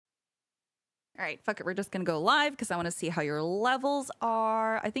All right, fuck it. We're just going to go live because I want to see how your levels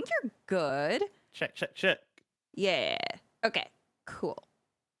are. I think you're good. Check. Yeah. Okay, cool.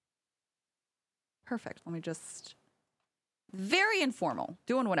 Perfect. Let me just... Very informal.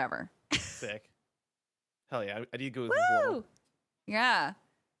 Doing whatever. Sick. Hell yeah. I need to go with Woo! informal. Yeah.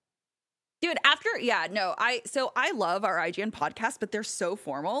 Dude, I love our IGN podcast, but they're so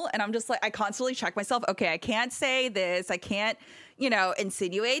formal. And I'm just like, I constantly check myself. Okay, I can't say this. I can't,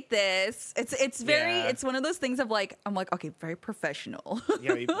 insinuate this. It's one of those things of like, I'm like, okay, very professional.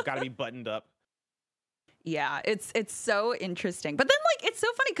 Yeah, you gotta be buttoned up. Yeah, it's so interesting. But then like, it's so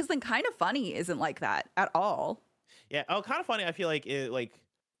funny because then kind of funny isn't like that at all. Yeah. Oh, kind of funny. I feel like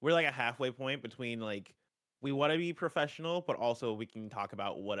we're like a halfway point between like we want to be professional, but also we can talk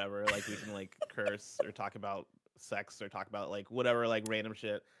about whatever. Like we can like curse or talk about sex or talk about like whatever like random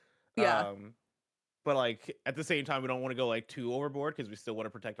shit. Yeah. But like at the same time, we don't want to go like too overboard because we still want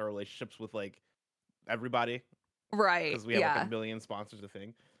to protect our relationships with like everybody Right. because we have like a million sponsors to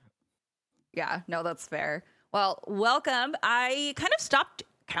think. Yeah, no, that's fair. Well, welcome. I kind of stopped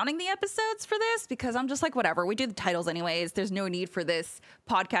counting the episodes for this because I'm just like, whatever. We do the titles anyways. There's no need for this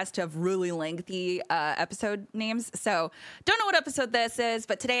podcast to have really lengthy episode names. So don't know what episode this is,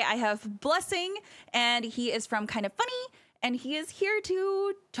 but today I have Blessing, and he is from Kind of Funny, and he is here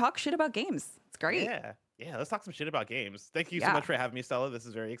to talk shit about games. It's great. Yeah. Let's talk some shit about games. Thank you so much for having me, Stella. This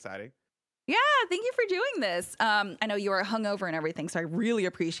is very exciting. Yeah, thank you for doing this. I know you are hungover and everything, so I really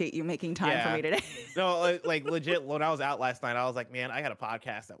appreciate you making time for me today. No, like legit, when I was out last night, I was like, man, I got a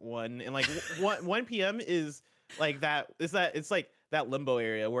podcast at 1. And like 1 p.m. is like it's like that limbo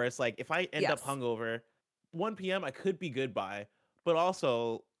area where it's like, if I end up hungover, 1 p.m. I could be good by, but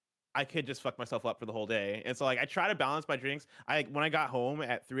also I could just fuck myself up for the whole day. And so like I try to balance my drinks. When I got home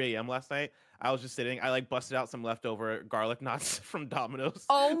at 3 a.m. last night, I was just sitting. I like busted out some leftover garlic knots from Domino's.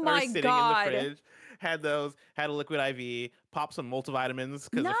 Oh my sitting God. in the fridge. Had those. Had a liquid IV. Popped some multivitamins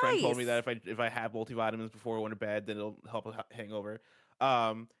because a friend told me that if I have multivitamins before going to bed, then it'll help a hangover.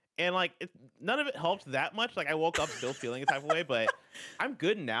 And like none of it helped that much. Like I woke up still feeling a type of way, but I'm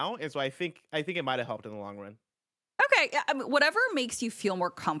good now, and so I think it might have helped in the long run. Okay, I mean, whatever makes you feel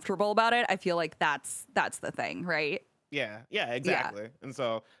more comfortable about it, I feel like that's the thing, right? Yeah, exactly. And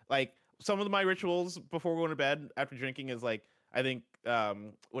so like some of my rituals before going to bed after drinking is like I think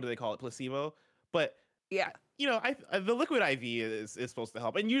what do they call it, placebo, but yeah, the liquid IV is supposed to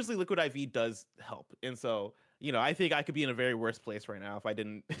help, and usually liquid IV does help. And so I think I could be in a very worse place right now if I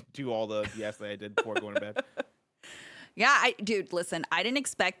didn't do all the BS that I did before going to bed. Yeah, dude, listen, I didn't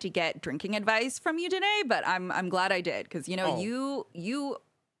expect to get drinking advice from you today, but I'm glad I did because you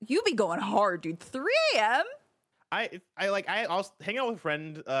be going hard, dude. 3 a.m. I was hanging out with a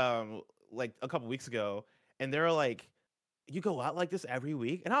friend like a couple weeks ago, and they were like, "You go out like this every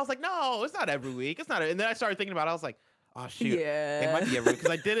week?" And I was like, "No, it's not every week. It's not." And then I started thinking about it. I was like, "Oh shoot, it might be every week,"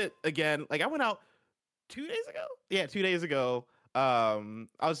 because I did it again. Like I went out 2 days ago. Yeah, 2 days ago. I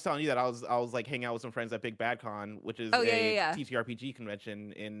was telling you that I was like hanging out with some friends at Big Bad Con, which is a TTRPG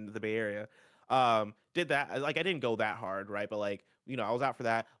convention in the Bay Area. Did that. Like I didn't go that hard, right? But like I was out for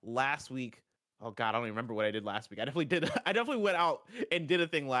that last week. Oh God, I don't even remember what I did last week. I definitely went out and did a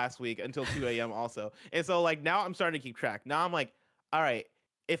thing last week until 2 a.m. also. And so like now I'm starting to keep track. Now I'm like, all right,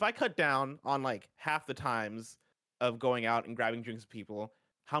 if I cut down on like half the times of going out and grabbing drinks with people,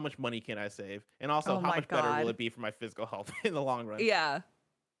 how much money can I save? And also, how much better will it be for my physical health in the long run? Yeah.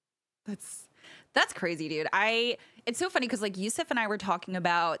 That's crazy, dude. It's so funny because like Yusuf and I were talking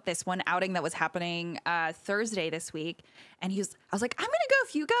about this one outing that was happening Thursday this week, and I was like, I'm gonna go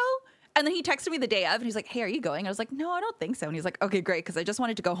if you go. And then he texted me the day of, and he's like, "Hey, are you going?" I was like, "No, I don't think so." And he's like, "Okay, great," because I just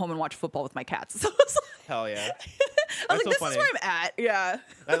wanted to go home and watch football with my cats. So I was like, hell yeah! I was like, "This is where I'm at." Yeah.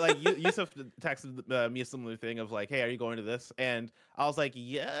 Yusuf texted me a similar thing of like, "Hey, are you going to this?" And I was like,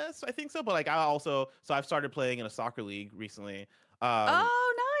 "Yes, I think so." But like, I've started playing in a soccer league recently.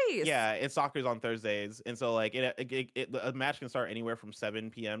 Oh, nice. Yeah, it's soccer's on Thursdays, and so like a match can start anywhere from 7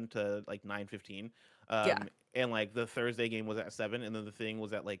 p.m. to like 9:15. And like the Thursday game was at 7, and then the thing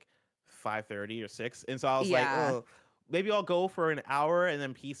was at like 5:30 or 6. And so I was like, oh, maybe I'll go for an hour and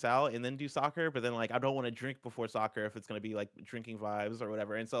then peace out and then do soccer. But then like I don't want to drink before soccer if it's gonna be like drinking vibes or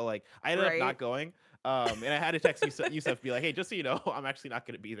whatever. And so like I ended up not going. And I had to text Yusuf be like, hey, just so you know, I'm actually not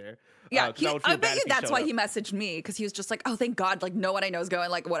gonna be there. Yeah, I bet you that's why he messaged me, because he was just like, oh, thank God, like no one I know is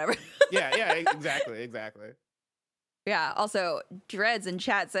going, like whatever. yeah, exactly. Yeah. Also, Dreads in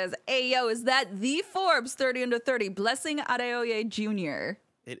chat says, "Hey yo, is that the Forbes 30 under 30 Blessing Adeoye Jr.?"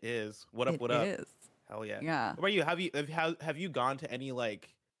 It is. What up? It is. Hell yeah. Yeah. What about you? Have you gone to any like,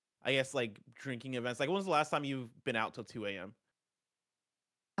 I guess like drinking events? Like when was the last time you've been out till 2 a.m.?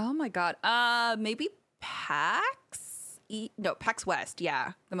 Oh my god. Maybe PAX West.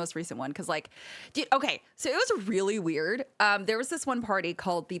 Yeah, the most recent one. Because like, dude, okay, so it was really weird. There was this one party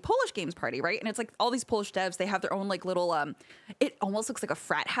called the Polish Games Party, right? And it's like all these Polish devs. They have their own like little. It almost looks like a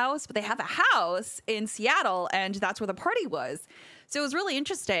frat house, but they have a house in Seattle, and that's where the party was. So it was really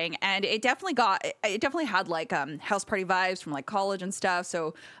interesting, and it definitely had like house party vibes from like college and stuff.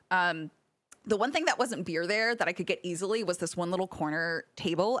 So the one thing that wasn't beer there that I could get easily was this one little corner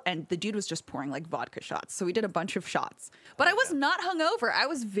table, and the dude was just pouring like vodka shots. So we did a bunch of shots, but I was not hungover. I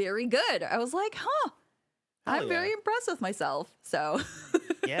was very good. I was like, huh, I'm very impressed with myself. So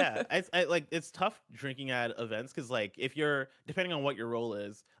Yeah, it's tough drinking at events because like if you're depending on what your role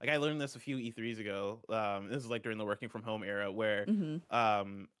is. Like I learned this a few E3s ago. This is like during the working from home era where Mhm.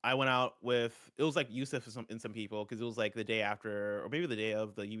 I went out with it was like Yusuf and some people because it was like the day after or maybe the day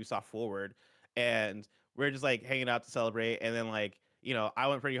of the Ubisoft Forward, and we're just like hanging out to celebrate. And then like I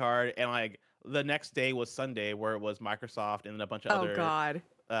went pretty hard, and like the next day was Sunday where it was Microsoft and then a bunch of Oh other God.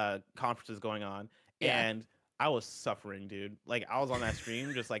 conferences going on, Yeah. and I was suffering, dude. Like I was on that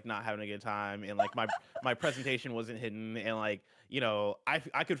stream, just like not having a good time, and like my presentation wasn't hidden, and like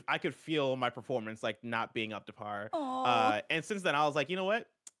I could feel my performance like not being up to par. Oh. And since then, I was like, you know what?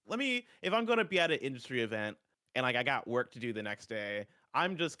 Let me if I'm gonna be at an industry event and like I got work to do the next day,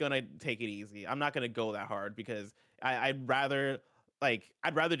 I'm just gonna take it easy. I'm not gonna go that hard because I'd rather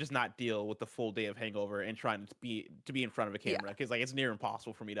just not deal with the full day of hangover and trying to be in front of a Yeah. camera because like it's near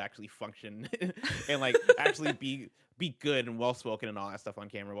impossible for me to actually function and like actually be good and well spoken and all that stuff on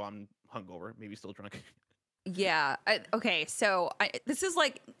camera while I'm hungover, maybe still drunk. Yeah. Okay. So this is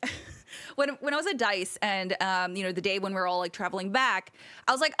like when I was at Dice, and the day when we were all like traveling back,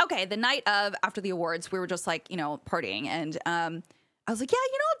 I was like, okay, the night of after the awards, we were just like partying, and I was like, yeah,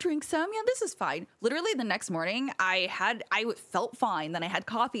 I'll drink some. Yeah, this is fine. Literally the next morning, I felt fine. Then I had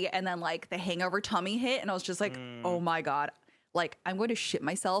coffee, and then like the hangover tummy hit, and I was just like, oh Mm, my god. Like, I'm going to shit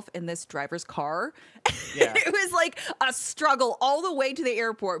myself in this driver's car. yeah, It was like a struggle all the way to the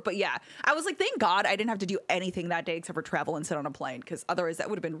airport. But yeah, I was like, thank God I didn't have to do anything that day except for travel and sit on a plane, because otherwise that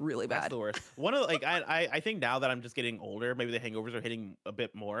would have been really that's bad. the worst. One of the, like I think now that I'm just getting older, maybe the hangovers are hitting a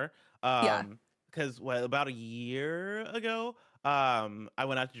bit more. Yeah. Because about a year ago, I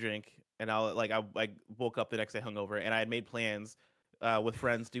went out to drink and I woke up the next day hungover and I had made plans with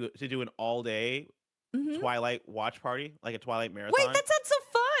friends to do an all day Hmm. Twilight watch party, like a Twilight Wait, marathon. that sounds so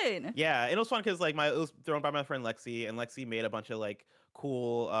fun. Yeah, and it was fun because like my it was thrown by my friend Lexi, and Lexi made a bunch of like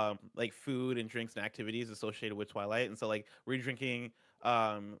cool like food and drinks and activities associated with Twilight, and so like we're drinking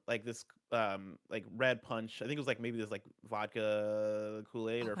like this like red punch. I think it was like maybe this like vodka Kool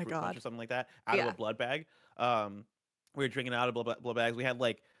Aid Oh or my fruit punch God. or something like that out of a Yeah. blood bag. Um, we were drinking out of blood bags. We had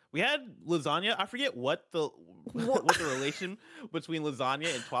lasagna. I forget what the What? what the relation between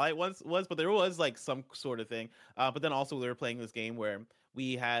lasagna and Twilight was, but there was like some sort of thing. But then also we were playing this game where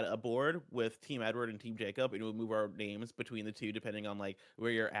we had a board with Team Edward and Team Jacob, and we would move our names between the two depending on like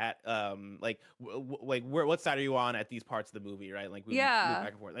where you're at, like what side are you on at these parts of the movie, right? Like we would move Yeah.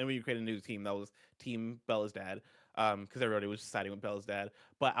 back and forth, and we created a new team that was Team Bella's dad, because everybody was siding with Bella's dad.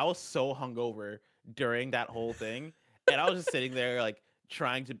 But I was so hungover during that whole thing, and I was just sitting there like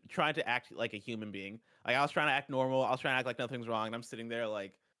trying to act like a human being. Like I was trying to act normal. I was trying to act like nothing's wrong, and I'm sitting there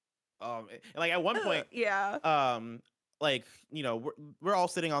like and like at one point Yeah. um like we're all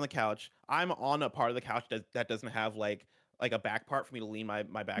sitting on the couch. I'm on a part of the couch that doesn't have like a back part for me to lean my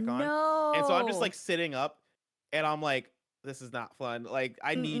back on, and so I'm just No. like sitting up, and I'm like, this is not fun. Like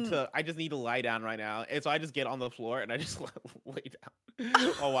Mm-mm. I just need to lie down right now, and so I just get on the floor and I just lay down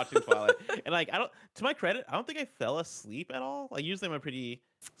while watching Twilight. And like I don't to my credit, I don't think I fell asleep at all. Like usually I'm a pretty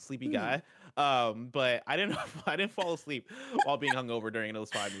sleepy Hmm. guy, but I didn't I didn't fall asleep while being hungover during those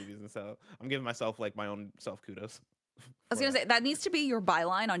 5 movies, and so I'm giving myself like my own self kudos I was for gonna that. say that needs to be your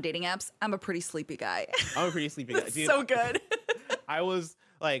byline on dating apps. I'm a pretty sleepy guy. I'm a pretty sleepy guy, That's dude. so good. I was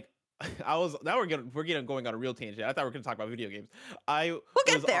like, I was now we're getting going on a real tangent. I thought we were gonna talk about video games. I We'll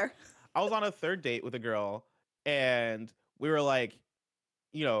was get there. I was on a third date with a girl, and we were like,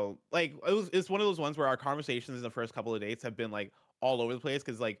 like it's one of those ones where our conversations in the first couple of dates have been like all over the place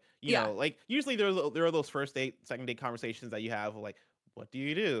because like Yeah. like usually there are those first date, second date conversations that you have like. What do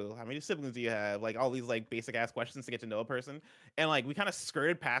you do? How many siblings do you have? Like all these like basic ass questions to get to know a person. And like we kind of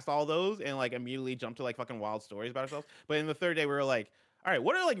skirted past all those and like immediately jumped to like fucking wild stories about ourselves. But in the third day we were like, all right,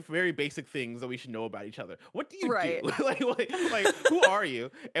 what are like very basic things that we should know about each other? What do you do? Right. like who are you?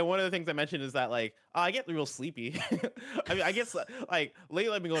 And one of the things I mentioned is that like I get real sleepy. I mean, I guess like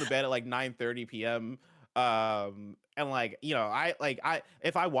lately I've been going to bed at like 9:30 p.m. And like I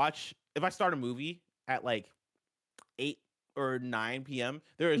if I start a movie at like 8 or 9 p.m.,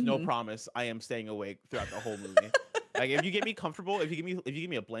 there is no Mhm. promise I am staying awake throughout the whole movie. Like if you get me comfortable, if you give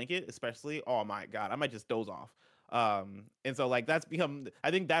me a blanket, especially, oh my god, I might just doze off. And so like I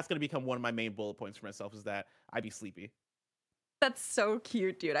think that's gonna become one of my main bullet points for myself is that I be sleepy. That's so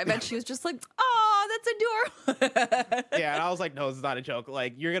cute, dude. I bet she was just like, "Oh, that's adorable." Yeah, and I was like, no, this is not a joke.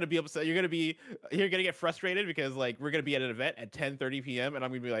 Like you're gonna be upset. You're gonna get frustrated because like we're gonna be at an event at 10:30 p.m. and I'm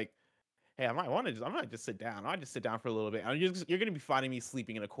gonna be like, hey, I might just sit down. I might just sit down for a little bit. And you're gonna be finding me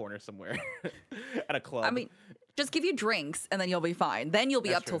sleeping in a corner somewhere at a I club. mean, just give you drinks and then you'll be fine. Then you'll be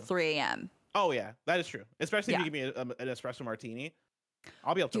That's up till true. 3 a.m. Oh yeah, that is true. Especially if you Yeah, give me an espresso martini,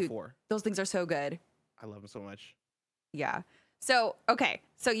 I'll be up till dude, 4. those things are so good. I love them so much. Yeah. So, okay.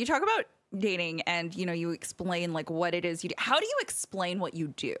 So you talk about dating and, you explain like what it is you do. How do you explain what you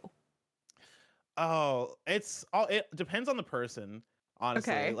do? Oh, it depends on the person,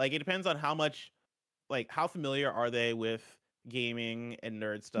 honestly. Okay. Like it depends on how much like how familiar are they with gaming and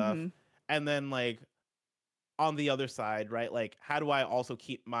nerd stuff. Hmm. And then like on the other side, right? Like how do I also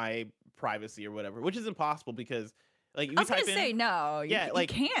keep my privacy or whatever, which is impossible because like if I you was going type to in say, no, yeah, you like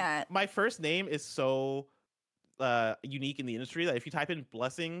can't. my first name is so unique in the industry that if you type in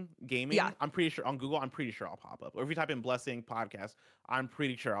blessing Yeah. gaming, I'm pretty sure on Google, I'm pretty sure I'll pop up. Or if you type in blessing podcast, I'm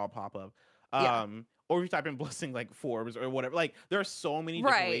pretty sure I'll pop up. Yeah. Or if you type in blessing like Forbes or whatever, like there are so many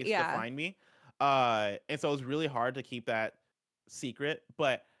different Right. ways to Yeah. find me. And so it's really hard to keep that secret.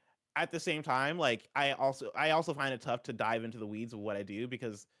 But at the same time, like I also find it tough to dive into the weeds of what I do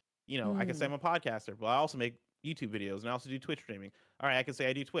because I can say Mm. I'm a podcaster, but I also make YouTube videos and I also do Twitch streaming. All right, I can say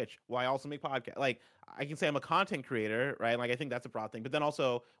I do Twitch. Well, I also make podcast. Like I can say I'm a content creator, right? Like I think that's a broad thing. But then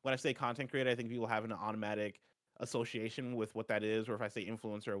also when I say content creator, I think people have an automatic association with what that is, or if I say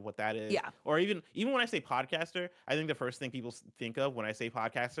influencer, what that is, Yeah. or even when I say podcaster, I think the first thing people think of when I say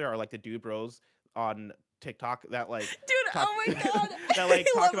podcaster are like the dude bros on TikTok that like Dude, talk oh my God. that like I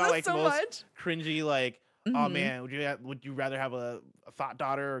talk love about this like the so most much. cringy like oh Hmm. man would you rather have a thought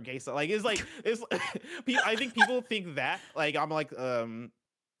daughter or gay son? It's I think people think that like I'm like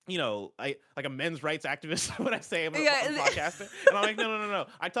I like a men's rights activist when I say I'm a Yeah. podcaster, and I'm like, no.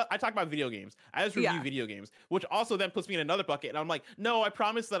 I talk about video games. I just review Yeah. video games, which also then puts me in another bucket. And I'm like, no, I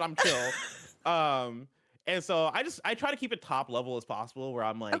promise that I'm chill. And so I try to keep it top level as possible, where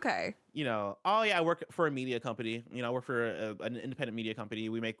I'm like, Okay. oh yeah, I work for a media company. I work for an independent media company.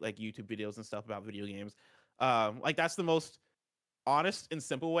 We make like YouTube videos and stuff about video games. Like that's the most honest and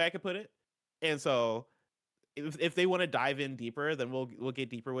simple way I could put it. And so if they want to dive in deeper, then we'll get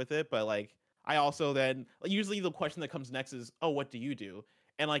deeper with it. But like I also then usually the question that comes next is, oh, what do you do?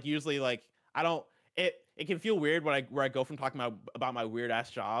 And like usually like I don't it can feel weird when I go from talking about my weird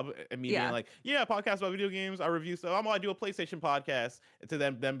ass job and me being Yeah. like, yeah, podcast about video games, I review stuff. I do a PlayStation podcast, to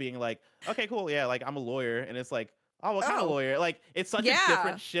them being like, okay, cool, yeah, like I'm a lawyer, and it's like, oh, what kind of Oh, lawyer? Like it's such a yeah.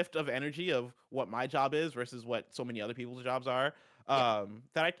 different shift of energy of what my job is versus what so many other people's jobs are. Yeah.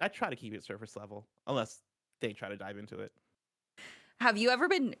 That I try to keep it surface level, unless they try to dive into it. Have you ever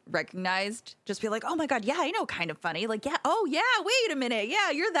been recognized? Just be like, oh my God, yeah, I know kind of funny. Like, yeah, oh yeah, wait a minute. Yeah,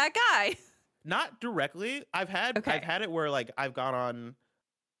 you're that guy. Not directly. I've Okay. had it where like I've gone on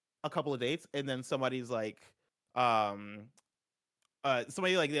a couple of dates and then somebody's like um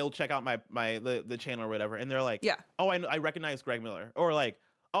somebody like they'll check out the channel or whatever and they're like, Yeah. "Oh, I recognize Greg Miller." Or like,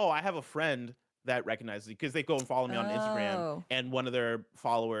 "Oh, I have a friend that recognizes you," because they go and follow me on Instagram Oh, and one of their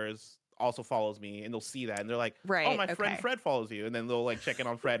followers also follows me and they'll see that and they're like, "Oh, right. my friend Okay. Fred follows you." And then they'll like check in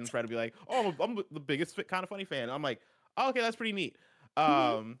on Fred and Fred will be like, "Oh, I'm the biggest kind of funny fan." I'm like, "Oh, okay, that's pretty neat."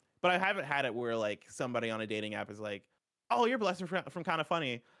 Hmm. But I haven't had it where like somebody on a dating app is like, "Oh, you're blessed from kind of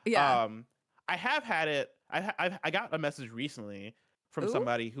funny." Yeah. Um, I have had it. I got a message recently from Ooh.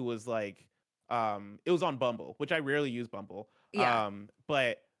 somebody who was like, it was on Bumble, which I rarely use Bumble. Yeah.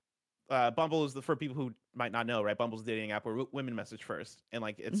 But Bumble is for people who might not know, right? Bumble's a dating app where women message first, and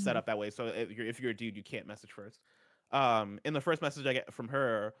like it's set Hmm. up that way. So if you're a dude, you can't message first. And the first message I get from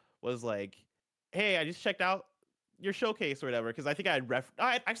her was like, "Hey, I just checked out your showcase or whatever," because I think I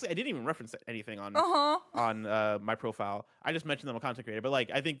didn't even reference anything Uh huh. on my profile. I just mentioned I'm a content creator, but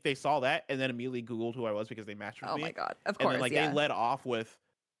like I think they saw that and then immediately Googled who I was because they matched with Oh my me, God. Of and then course. like they Yeah. led off with,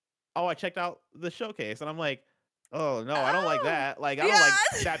 "Oh, I checked out the showcase," and I'm like, "Oh no, I don't like Oh. that. Like I don't like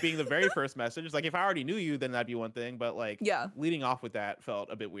Yeah. that being the very first message. Like if I already knew you, then that'd be one thing, but like Yeah. leading off with that felt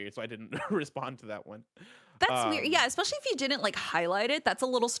a bit weird, so I didn't respond to that one." That's weird. Um, Yeah, especially if you didn't like highlight it. That's a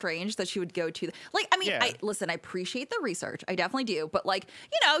little strange that she would go to. Like, I mean, yeah, I appreciate the research. I definitely do. But like,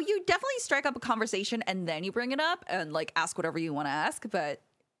 you definitely strike up a conversation and then you bring it up and like ask whatever you want to ask. But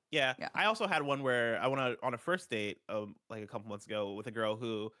yeah. yeah. I also had one where I went on a first date like a couple months ago with a girl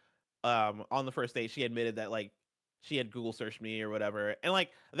who on the first date she admitted that like she had Google searched me or whatever. And like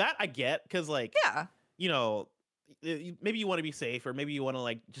that I get, because like, Yeah. you know, maybe you want to be safe, or maybe you want to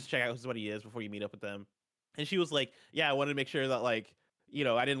like just check out who somebody is before you meet up with them. And she was like, yeah, I wanted to make sure that like,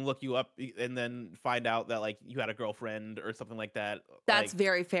 I didn't look you up and then find out that like you had a girlfriend or something like that. That's Like,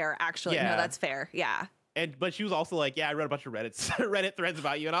 very fair, actually. No, yeah. that's fair. Yeah. But she was also like, yeah, I read a bunch of Reddit threads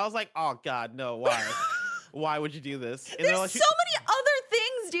about you. And I was like, oh God, no, why? Why would you do this? And they're There's like, so many other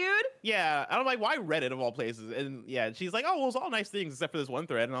things, dude. yeah. And I'm like, why Reddit of all places? And yeah, she's like, oh, well, it's all nice things except for this one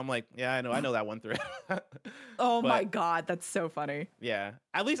thread. And I'm like, yeah, I know that one thread. Oh my But God, that's so funny. yeah,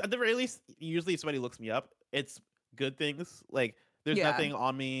 at the very least, usually if somebody looks me up, it's good things. Like, there's Yeah. nothing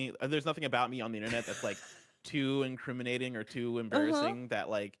on me, there's nothing about me on the internet that's like too incriminating or too Uh-huh. embarrassing that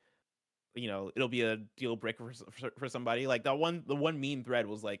like, it'll be a deal breaker for somebody. Like the one mean thread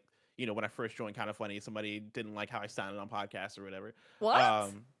was like, when I first joined Kind of Funny, somebody didn't like how I sounded on podcasts or whatever.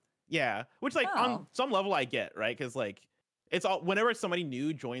 What? Yeah, which like on Oh. some level I get, right? Because like it's all whenever somebody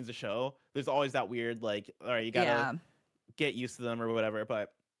new joins the show, there's always that weird like, all right, you gotta Yeah. get used to them or whatever.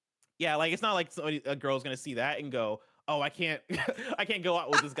 But yeah, like it's not like a girl's gonna see that and go, oh, I can't, I can't go out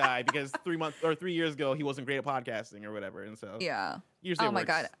with this guy because 3 months or 3 years ago he wasn't great at podcasting or whatever. And so Yeah. usually Oh it my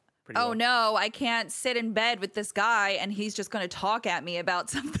God. works pretty Oh well. no, I can't sit in bed with this guy and he's just going to talk at me about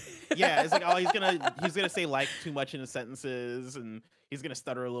something. Yeah, it's like, oh, he's gonna say like too much in his sentences, and he's gonna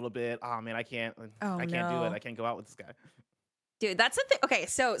stutter a little bit. Oh man, Oh I can't do it. no. I can't go out with this guy. Dude, that's the thing. Okay,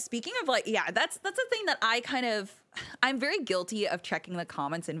 so speaking of like, yeah, that's the thing that I'm very guilty of checking the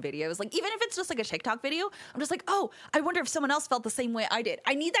comments in videos. Like, even if it's just like a TikTok video, I'm just like, oh, I wonder if someone else felt the same way I did.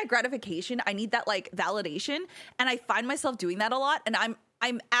 I need that gratification. I need that like validation, and I find myself doing that a lot. And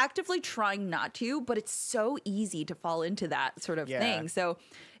I'm actively trying not to, but it's so easy to fall into that sort of Yeah, thing. So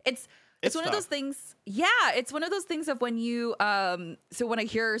it's it's one of those tough. things. Yeah, it's one of those things of when you so when I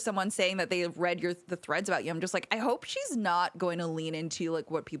hear someone saying that they read the threads about you, I'm just like, I hope she's not going to lean into like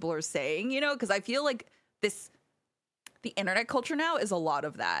what people are saying, because I feel like the internet culture now is a lot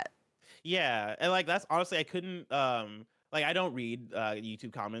of that. Yeah, and like that's honestly, I couldn't like I don't read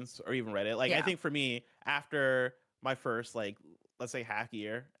YouTube comments or even Reddit. Like I Yeah. think for me, after my first like let's say half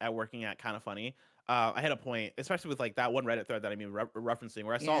year at working at Kind of Funny, I hit a point, especially with like that one Reddit thread that I mean referencing,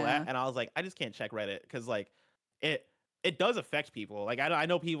 where I saw that Yeah. and I was like, I just can't check Reddit because like it it does affect people. Like I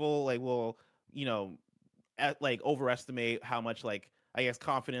know people like will you know like overestimate how much like I guess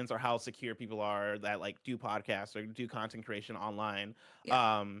confidence or how secure people are that like do podcasts or do content creation online.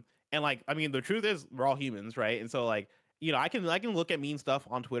 Yeah. Um and like I mean the truth is we're all humans, right? And so like I can look at mean stuff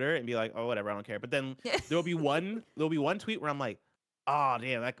on Twitter and be like, oh whatever, I don't care. But then Yeah. there'll be one tweet where I'm like, oh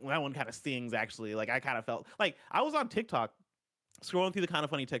damn, that one kind of stings actually. Like I kind of felt like I was on TikTok scrolling through the Kind of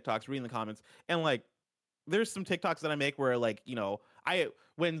Funny TikToks, reading the comments, and like there's some TikToks that I make where like, I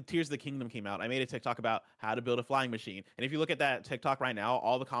when Tears of the Kingdom came out, I made a TikTok about how to build a flying machine. And if you look at that TikTok right now,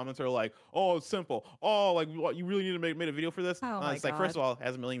 all the comments are like, "Oh, it's simple. Oh, like what, you really need to make a video for this?" Oh my It's like first God. of all, it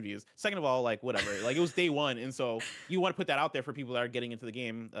has 1 million views. Second of all, like whatever. Like it was day 1, and so you want to put that out there for people that are getting into the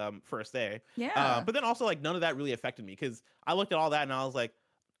game first day. Yeah. But then also like none of that really affected me because I looked at all that and I was like,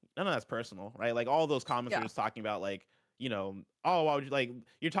 none of that's personal, right? Like all those comments are Yeah. just talking about like, oh, why would you like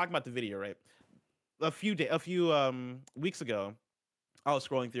you're talking about the video, right? A few weeks ago, I was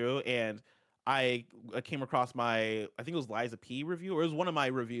scrolling through and I came across I think it was Liza P review, or it was one of my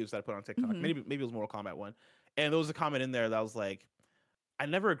reviews that I put on TikTok. Hmm. Maybe it was Mortal Kombat one, and there was a comment in there that was like, I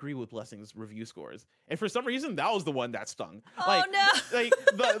never agree with Blessing's review scores, and for some reason that was the one that stung. Oh Like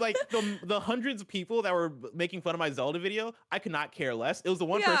no. the hundreds of people that were making fun of my Zelda video, I could not care less. It was the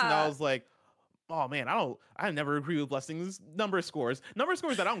one person that Yeah. was like, oh man, I never agree with Blessing's number scores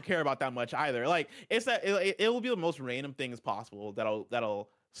that I don't care about that much either. Like it's that it will be the most random things possible that'll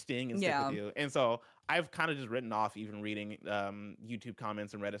sting and stick with Yeah. you. And so I've kind of just written off even reading YouTube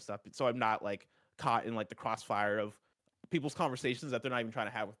comments and Reddit stuff, so I'm not like caught in like the crossfire of people's conversations that they're not even trying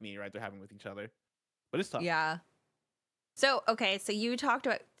to have with me, right? They're having with each other. But it's tough. Yeah. So, okay, so you talked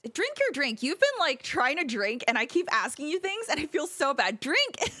about drink your drink. You've been like trying to drink and I keep asking you things and I feel so bad.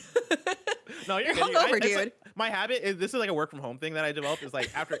 Drink. No, You're you're good. hungover, It's dude. like, my habit is this is like a work from home thing that I developed is like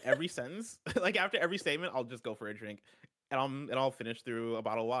after every sentence, like after every statement, I'll just go for a drink, and I'll finish through a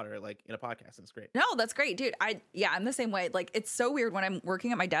bottle of water like in a podcast, and it's great. No, that's great, dude. I'm the same way. Like it's so weird when I'm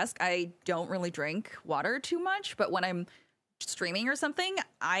working at my desk, I don't really drink water too much, but when I'm streaming or something,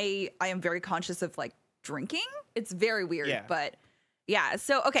 I am very conscious of like drinking. It's very weird, Yeah. but yeah.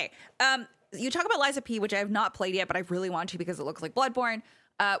 So, okay. You talk about Liza P, which I have not played yet, but I really want to because it looks like Bloodborne.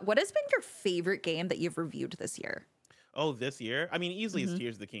 What has been your favorite game that you've reviewed this year? Oh, this year? I mean, easily it's Hmm.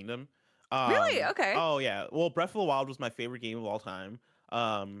 Tears of the Kingdom. Really? Okay. Oh yeah. Well, Breath of the Wild was my favorite game of all time.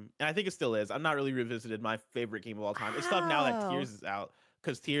 And I think it still is. I'm not really revisited my favorite game of all time. It's tough now that Wow. Tears is out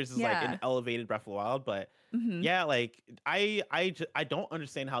because Tears is like an Yeah. elevated Breath of the Wild. But Hmm. yeah, like I don't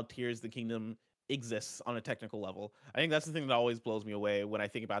understand how Tears the Kingdom exists on a technical level. I think that's the thing that always blows me away when I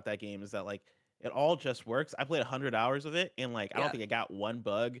think about that game is that like it all just works. I played 100 hours of it and like I don't Yeah. think I got one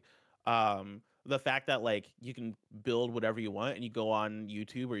bug. The fact that like you can build whatever you want and you go on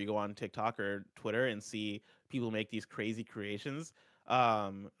YouTube or you go on TikTok or Twitter and see people make these crazy creations,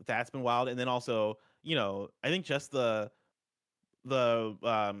 that's been wild. And then also, I think just the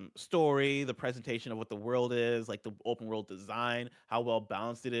story, the presentation of what the world is, like the open world design, how well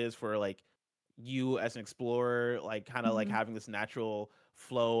balanced it is for like you as an explorer, like kind of like Hmm. having this natural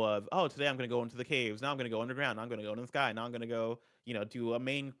flow of, oh, today I'm gonna go into the caves, now I'm gonna go underground, now I'm gonna go into the sky, now I'm gonna go, do a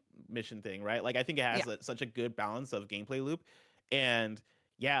main mission thing, right? Like I think it Yeah. has such a good balance of gameplay loop, and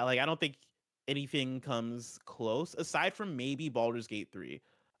yeah, like I don't think anything comes close aside from maybe Baldur's Gate 3.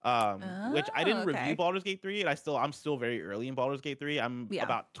 Which I Oh, didn't review okay. Baldur's Gate 3, and I'm still very early in Baldur's Gate 3. I'm Yeah.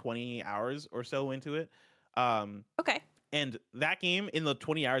 about 20 hours or so into it. Um, Okay. and that game in the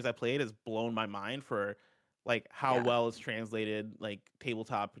 20 hours I played has blown my mind for like how Yeah. well it's translated like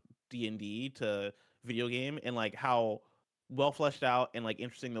tabletop D&D to video game, and like how well fleshed out and like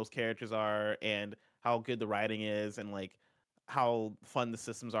interesting those characters are, and how good the writing is, and like how fun the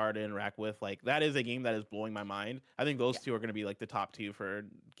systems are to interact with. Like that is a game that is blowing my mind. I think those Yeah. two are going to be like the top two for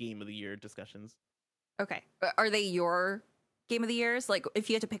game of the year discussions. Okay. Are they your game of the years? Like, if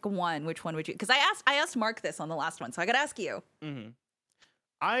you had to pick one, which one would you? Because I asked Mark this on the last one, so I got to ask you. Hmm.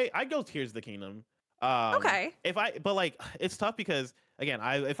 I go Tears of the Kingdom. Okay. If I but like it's tough because again,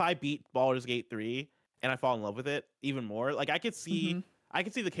 if I beat Baldur's Gate 3 and I fall in love with it even more, like Hmm. I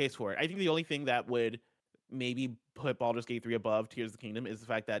could see the case for it. I think the only thing that would maybe put Baldur's Gate 3 above Tears of the Kingdom is the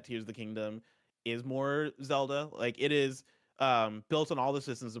fact that Tears of the Kingdom is more Zelda. Like it is built on all the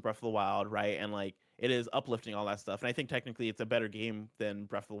systems of Breath of the Wild, right? And like it is uplifting all that stuff. And I think technically it's a better game than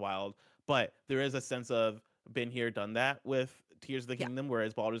Breath of the Wild, but there is a sense of been here, done that with Tears of the Yeah. Kingdom,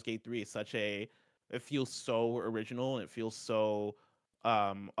 whereas Baldur's Gate 3 is it feels so original and it feels so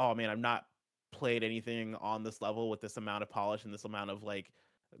oh man, I've not played anything on this level with this amount of polish and this amount of like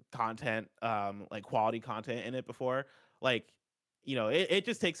content, like quality content in it before. Like, it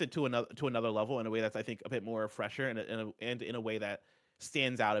just takes it to another level in a way that's I think a bit more fresher and in a way that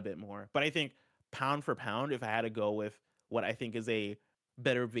stands out a bit more. But I think pound for pound, if I had to go with what I think is a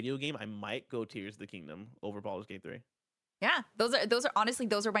better video game, I might go Tears of the Kingdom over Baldur's Gate 3. Yeah. Those are honestly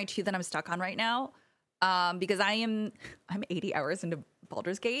those are my two that I'm stuck on right now. Because I'm 80 hours into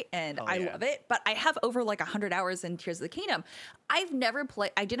Baldur's Gate and Hell I yeah. love it, but I have over like 100 hours in Tears of the Kingdom. I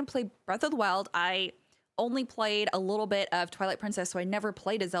didn't play Breath of the Wild. I only played a little bit of Twilight Princess, so I never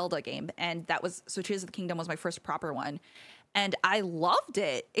played a Zelda game. And so Tears of the Kingdom was my first proper one. And I loved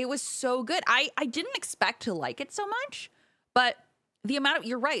it. It was so good. I didn't expect to like it so much, but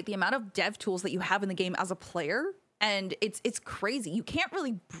you're right, the amount of dev tools that you have in the game as a player, and it's crazy. You can't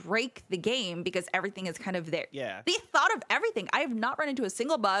really break the game because everything is kind of there. Yeah. They thought of everything. I have not run into a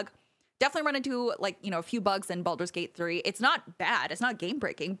single bug. Definitely run into like, a few bugs in Baldur's Gate 3. It's not bad. It's not game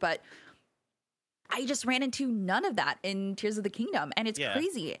breaking, but I just ran into none of that in Tears of the Kingdom, and it's Yeah.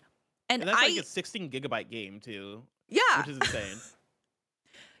 crazy. And And that's like a 16 gigabyte game too, yeah. which is insane.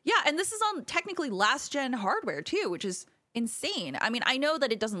 Yeah, and this is on technically last gen hardware too, which is insane. I mean, I know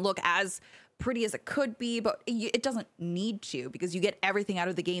that it doesn't look as pretty as it could be, but it doesn't need to because you get everything out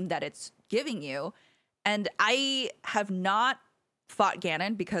of the game that it's giving you. And I have not fought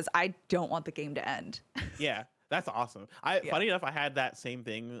Ganon because I don't want the game to end. Yeah, that's awesome. Yeah. Funny enough, I had that same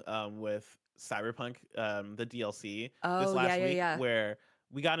thing with Cyberpunk, the DLC this Oh, yeah, last yeah, week, yeah. where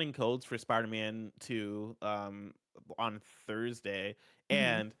we got in codes for Spider-Man 2 on Thursday, Hmm.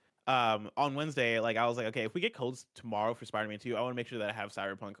 and on Wednesday, like I was like, okay, if we get codes tomorrow for Spider-Man 2, I want to make sure that I have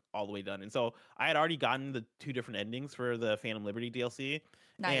Cyberpunk all the way done. And so I had already gotten the two different endings for the Phantom Liberty DLC,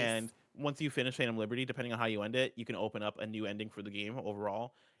 Nice. and once you finish Phantom Liberty, depending on how you end it, you can open up a new ending for the game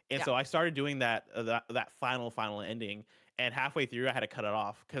overall. And Yeah. so I started doing that final ending, and halfway through I had to cut it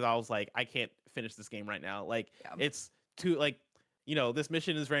off because I was like, I can't finish this game right now. Like Yeah. it's too like this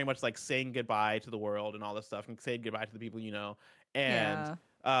mission is very much like saying goodbye to the world and all this stuff, and saying goodbye to the people and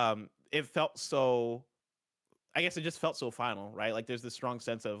Yeah. it felt so. I guess it just felt so final, right? Like there's this strong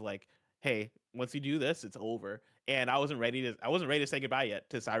sense of like, hey, once you do this, it's over. And I wasn't ready to say goodbye yet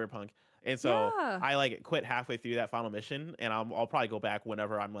to Cyberpunk. And so Yeah. I like quit halfway through that final mission, and I'll probably go back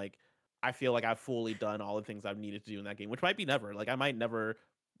whenever I'm like, I feel like I've fully done all the things I've needed to do in that game, which might be never. Like I might never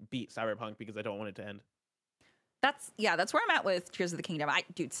beat Cyberpunk because I don't want it to end. That's where I'm at with Tears of the Kingdom.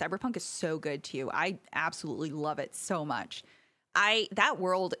 Dude, Cyberpunk is so good too. I absolutely love it so much. that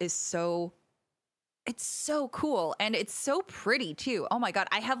world is so it's so cool and it's so pretty too. Oh my god,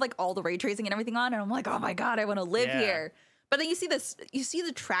 I have like all the ray tracing and everything on and I'm like, "Oh my god, I want to live Yeah. here." But then you see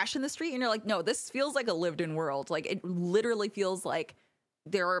the trash in the street and you're like, "No, this feels like a lived-in world." Like it literally feels like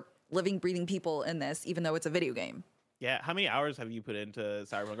there are living breathing people in this even though it's a video game. Yeah. How many hours have you put into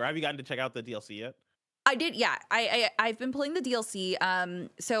Cyberpunk, or have you gotten to check out the DLC yet? I did, yeah. I've been playing the DLC.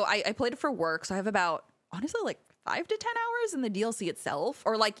 So I played it for work. So I have about honestly like 5 to 10 hours in the DLC itself,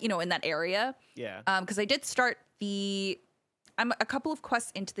 or like in that area. Yeah. Because I did start I'm a couple of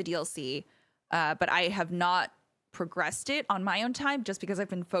quests into the DLC, but I have not progressed it on my own time just because I've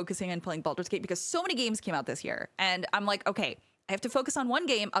been focusing on playing Baldur's Gate because so many games came out this year, and I'm like, okay, I have to focus on one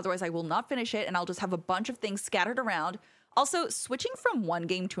game, otherwise I will not finish it, and I'll just have a bunch of things scattered around. Also, switching from one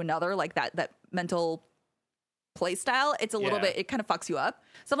game to another, like that mental play style, it's a little Yeah. bit, it kind of fucks you up.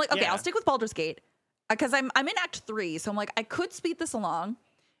 So I'm like, okay, Yeah. I'll stick with Baldur's Gate because I'm in Act 3, so I'm like, I could speed this along.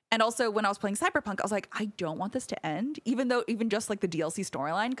 And also, when I was playing Cyberpunk, I was like, I don't want this to end, even just like the DLC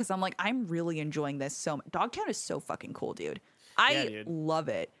storyline, because I'm like, I'm really enjoying this so much. Dogtown is so fucking cool, dude. Yeah, I dude. love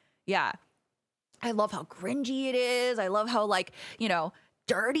it. Yeah. I love how cringy it is. I love how like,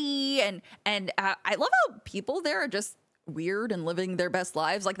 dirty and I love how people there are just weird and living their best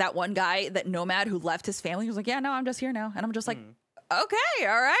lives. Like that one guy, that nomad who left his family, was like, yeah, no, I'm just here now. And I'm just like, okay,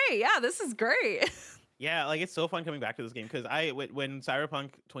 all right. Yeah, this is great. Yeah, like it's so fun coming back to this game because when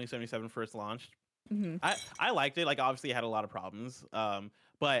Cyberpunk 2077 first launched, Mhm. I liked it. Like obviously it had a lot of problems,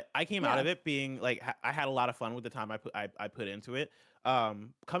 but I came out Yeah. of it being like I had a lot of fun with the time I put into it.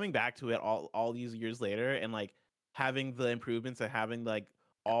 Coming back to it all these years later and like having the improvements and having like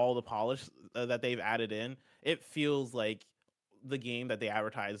all the polish that they've added in, it feels like the game that they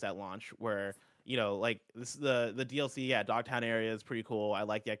advertised at launch. Where like this the DLC, yeah, Dogtown area is pretty cool. I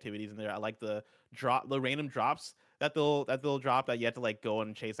like the activities in there. I like the random drops that they'll drop that you have to like go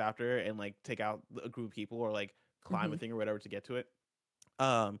and chase after and like take out a group of people or like climb a Mhm. thing or whatever to get to it.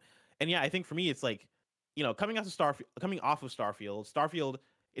 Um, and yeah, I think for me it's like, coming off of Starfield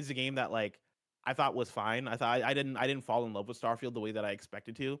is a game that like I thought was fine. I thought I didn't fall in love with Starfield the way that I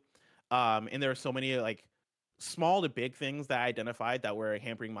expected to. And there are so many like small to big things that I identified that were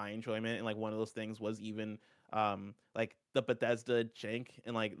hampering my enjoyment. And like one of those things was even like the Bethesda jank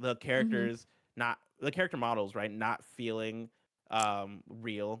and like Mhm. the character models, right? Not feeling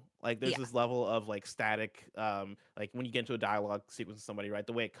real. Like there's Yeah. this level of like static, like when you get into a dialogue sequence with somebody, right?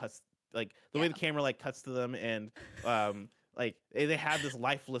 The way it cuts, like the way Yeah. the camera like cuts to them, and like they have this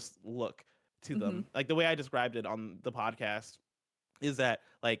lifeless look to Mhm. them. Like the way I described it on the podcast is that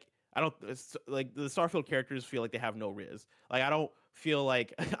like like the Starfield characters feel like they have no riz. Like I don't feel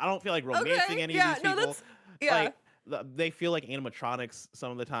like I don't feel like romancing Okay. any of Yeah. these No, people. that's yeah. Like they feel like animatronics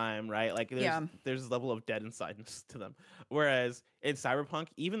some of the time, right? Like Yeah. there's this level of dead insideness to them. Whereas in Cyberpunk,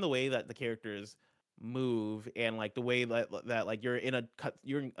 even the way that the characters move and like the way that like you're in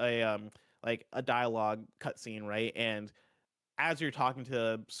a like a dialogue cutscene, right? And as you're talking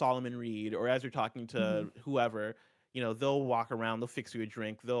to Solomon Reed or as you're talking Mhm. to whoever, they'll walk around, they'll fix you a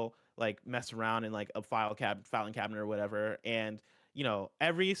drink, they'll like mess around in like a filing cabinet or whatever. And,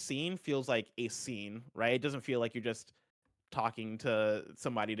 every scene feels like a scene, right? It doesn't feel like you're just talking to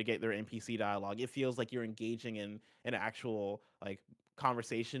somebody to get their NPC dialogue. It feels like you're engaging in an actual like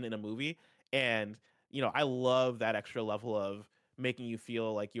conversation in a movie. And, I love that extra level of making you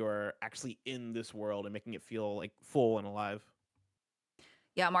feel like you're actually in this world and making it feel like full and alive.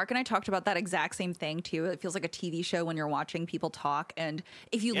 Yeah, Mark and I talked about that exact same thing too. It feels like a TV show when you're watching people talk. And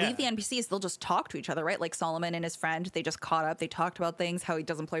if you leave the Yeah. NPCs, they'll just talk to each other, right? Like Solomon and his friend, they just caught up. They talked about things, how he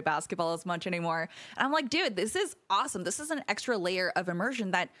doesn't play basketball as much anymore. And I'm like, dude, this is awesome. This is an extra layer of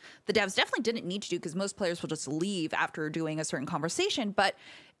immersion that the devs definitely didn't need to do because most players will just leave after doing a certain conversation. But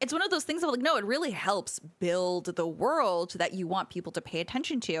it's one of those things that, like, no, it really helps build the world that you want people to pay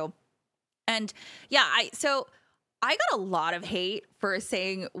attention to. And yeah, I got a lot of hate for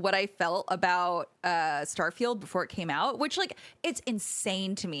saying what I felt about Starfield before it came out, which like it's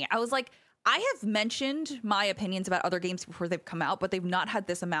insane to me. I was like, I have mentioned my opinions about other games before they've come out, but they've not had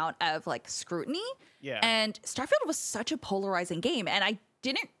this amount of like scrutiny. Yeah. And Starfield was such a polarizing game, and I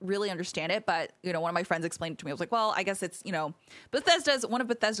didn't really understand it, but one of my friends explained it to me. I was like, well, I guess it's, Bethesda's one of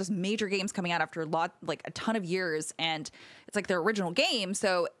Bethesda's major games coming out after a ton of years, and it's like their original game.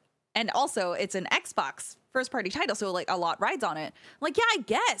 So, and also it's an Xbox first party title, so like a lot rides on it. I'm like, yeah, I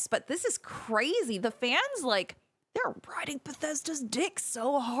guess, but this is crazy. The fans, like, they're riding Bethesda's dick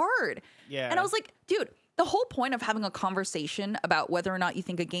so hard. And I Yeah. was like, dude, the whole point of having a conversation about whether or not you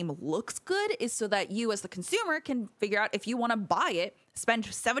think a game looks good is so that you as the consumer can figure out if you want to buy it, spend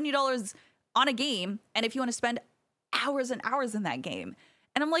 $70 on a game, and if you want to spend hours and hours in that game.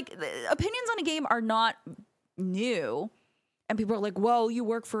 And I'm like, opinions on a game are not new. And people are like, well, you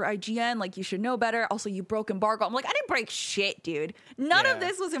work for IGN, like you should know better. Also, you broke embargo. I'm like, I didn't break shit, dude. None of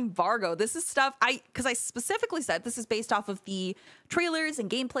this was embargo. This is stuff because I specifically said this is based off of the trailers and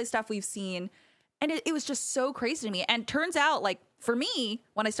gameplay stuff we've seen. And it was just so crazy to me. And turns out, like, for me,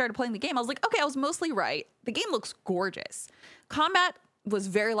 when I started playing the game, I was like, okay, I was mostly right. The game looks gorgeous. Combat was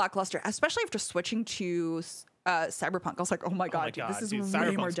very lackluster, especially after switching to Cyberpunk. I was like, oh my God, dude, this is dude,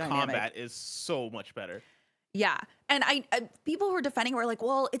 way more Cyberpunk's dynamic. combat is so much better. Yeah. And I people who are defending were like,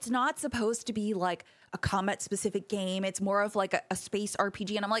 well, it's not supposed to be like a combat specific game. It's more of like a space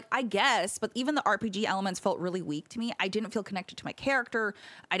RPG. And I'm like, I guess, but even the RPG elements felt really weak to me. I didn't feel connected to my character.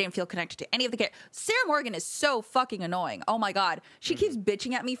 I didn't feel connected to any of the characters. Sarah Morgan is so fucking annoying. Oh my God. She keeps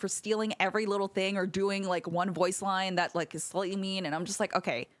bitching at me for stealing every little thing or doing like one voice line that like is slightly mean. And I'm just like,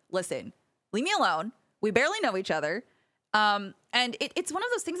 okay, listen, leave me alone. We barely know each other. And it's one of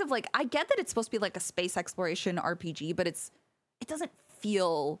those things of like, I get that it's supposed to be like a space exploration RPG, but it doesn't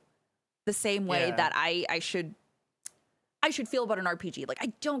feel the same way that I should feel about an RPG. Like,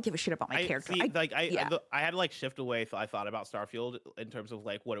 I don't give a shit about my character. I had to like shift away. I thought about Starfield in terms of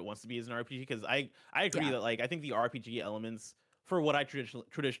like what it wants to be as an RPG, because I agree that like I think the RPG elements for what I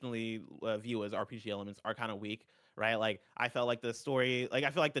traditionally view as RPG elements are kind of weak, right? Like I felt like the story, like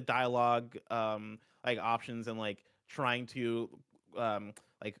I feel like the dialogue, like options and like trying to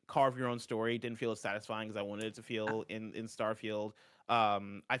like carve your own story didn't feel as satisfying as I wanted it to feel in Starfield.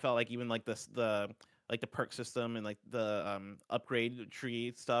 I felt like even like the perk system and like the upgrade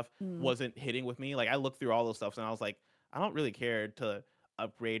tree stuff wasn't hitting with me. Like I looked through all those stuff and I was like, I don't really care to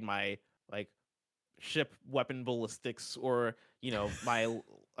upgrade my like ship weapon ballistics or my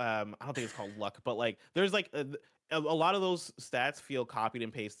I don't think it's called luck, but like there's like a lot of those stats feel copied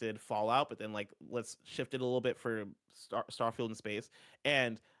and pasted Fallout, but then like let's shift it a little bit for Starfield in space.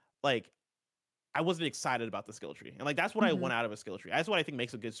 And like I wasn't excited about the skill tree, and like that's what I want out of a skill tree. That's what I think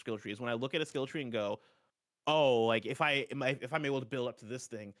makes a good skill tree, is when I look at a skill tree and go, oh, like if I'm able to build up to this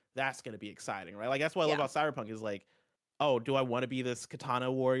thing, that's gonna be exciting, right? Like that's what I love about Cyberpunk is like, oh, do I want to be this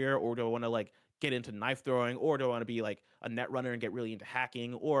katana warrior, or do I want to like get into knife throwing, or do I want to be like a net runner and get really into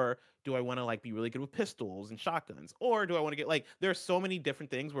hacking, or do I want to like be really good with pistols and shotguns, or do I want to get like there's so many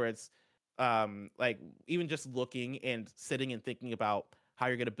different things where it's like even just looking and sitting and thinking about how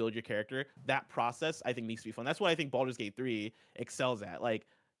you're going to build your character, that process I think needs to be fun. That's what I think Baldur's Gate 3 excels at. Like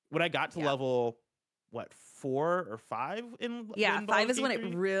when I got to level 4 or 5 in 5 is when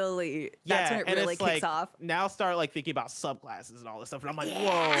it really kicks off. Now start like thinking about subclasses and all this stuff, and I'm like,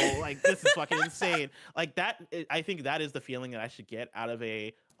 whoa, like this is fucking insane. Like that, I think that is the feeling that I should get out of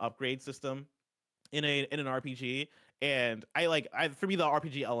a upgrade system in an RPG. And for me the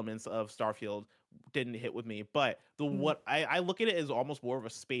RPG elements of Starfield didn't hit with me, but what I look at it as almost more of a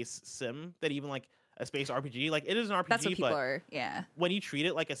space sim than even like a space RPG. Like it is an RPG, that's what people are, when you treat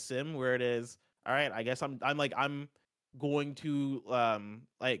it like a sim where it is, all right, I guess I'm going to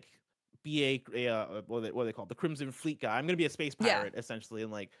like be what are they called, the Crimson Fleet guy. I'm gonna be a space pirate essentially,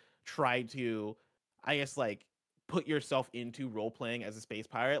 and like try to, I guess, like put yourself into role playing as a space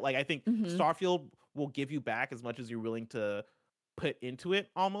pirate. Like I think Starfield will give you back as much as you're willing to put into it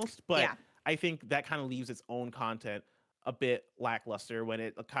almost, but I think that kind of leaves its own content a bit lackluster when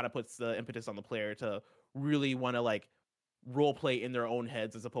it kind of puts the impetus on the player to really want to like role play in their own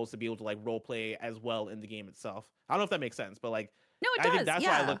heads as opposed to be able to like role play as well in the game itself. I don't know if that makes sense, but like no, it I does. think that's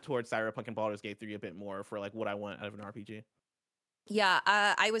why I look towards Cyberpunk and Baldur's Gate 3 a bit more for like what I want out of an RPG. Yeah,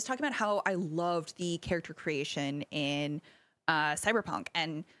 I was talking about how I loved the character creation in Cyberpunk,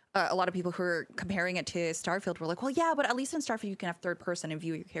 and a lot of people who are comparing it to Starfield were like, well, yeah, but at least in Starfield you can have third person and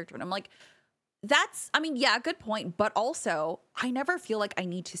view your character. And I'm like, good point. But also, I never feel like I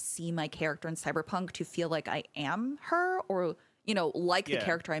need to see my character in Cyberpunk to feel like I am her or, like the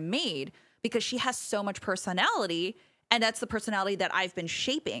character I made, because she has so much personality, and that's the personality that I've been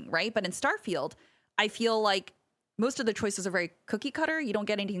shaping, right? But in Starfield, I feel like most of the choices are very cookie cutter. You don't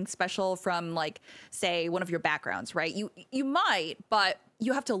get anything special from, like, say, one of your backgrounds, right? You might, but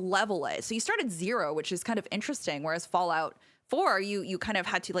you have to level it. So you start at 0, which is kind of interesting, whereas Fallout 4, you kind of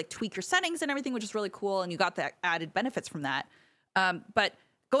had to like tweak your settings and everything, which is really cool, and you got the added benefits from that. But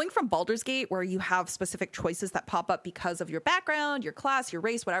going from Baldur's Gate, where you have specific choices that pop up because of your background, your class, your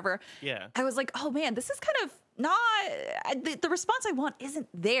race, whatever, I was like, oh man, this is kind of not the response I want isn't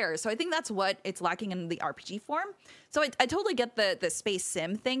there. So I think that's what it's lacking in the RPG form. So I totally get the space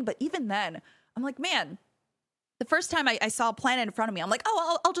sim thing, but even then, I'm like, man, the first time I saw a planet in front of me, I'm like,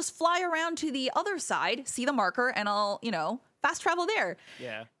 oh, I'll just fly around to the other side, see the marker, and I'll, fast travel there.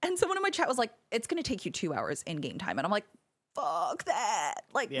 Yeah. And someone in my chat was like, it's going to take you 2 hours in game time. And I'm like, fuck that.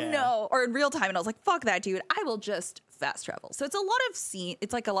 Like, Yeah. no. Or in real time. And I was like, fuck that, dude. I will just fast travel. So it's a lot of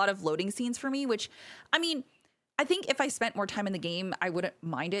it's like a lot of loading scenes for me, which, I mean, I think if I spent more time in the game, I wouldn't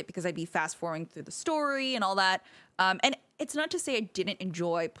mind it because I'd be fast forwarding through the story and all that. And it's not to say I didn't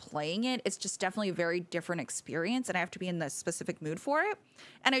enjoy playing it. It's just definitely a very different experience, and I have to be in the specific mood for it.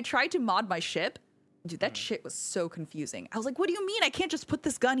 And I tried to mod my ship. Dude, that shit was so confusing. I was like, what do you mean? I can't just put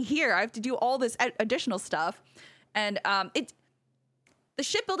this gun here. I have to do all this additional stuff. And the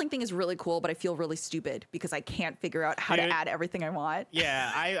shipbuilding thing is really cool, but I feel really stupid because I can't figure out how to add everything I want.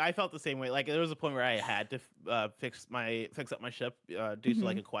 Yeah, I felt the same way. Like there was a point where I had to fix up my ship due to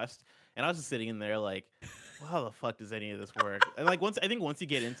like a quest, and I was just sitting in there like, well, how the fuck does any of this work? And like once you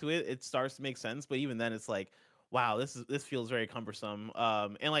get into it, it starts to make sense. But even then, it's like, wow, this feels very cumbersome.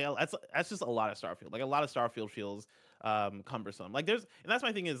 And like that's just a lot of Starfield. Like a lot of Starfield feels cumbersome. Like and that's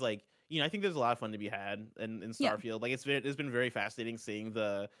my thing is like, I think there's a lot of fun to be had in Starfield. Yeah. Like it's been very fascinating seeing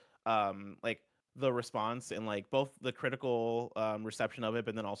the like the response and like both the critical reception of it,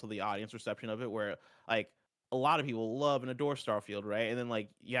 but then also the audience reception of it, where like a lot of people love and adore Starfield, right? And then like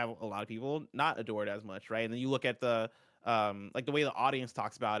you have a lot of people not adore it as much, right? And then you look at the like the way the audience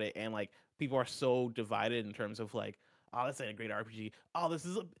talks about it, and like people are so divided in terms of like, oh, this ain't a great RPG. Oh,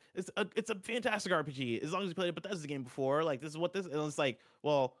 it's a fantastic RPG. As long as you played a Bethesda game before, like this is what this. And it's like,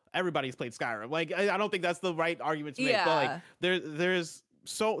 well, everybody's played Skyrim. Like I don't think that's the right argument to make. But like there's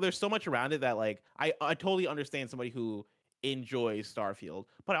so much around it that like I totally understand somebody who enjoys Starfield,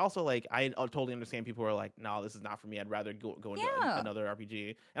 but I also like I totally understand people who are like, no, this is not for me. I'd rather go into another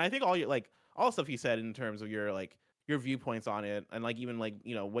RPG. And I think all the stuff you said in terms of your like your viewpoints on it, and like even like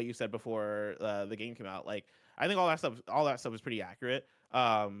what you said before the game came out, like I think all that stuff is pretty accurate.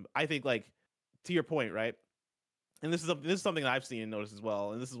 I think like to your point, right? And this is something that I've seen and noticed as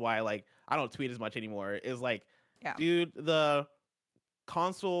well, and this is why like I don't tweet as much anymore. Is like, dude, the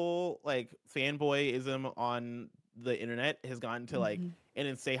console like fanboyism on the internet has gotten to like an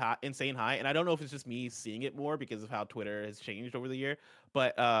insane high, and I don't know if it's just me seeing it more because of how Twitter has changed over the year,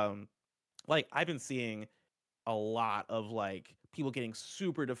 but like I've been seeing a lot of like people getting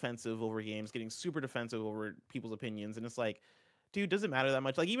super defensive over games, getting super defensive over people's opinions, and it's like, dude, does it matter that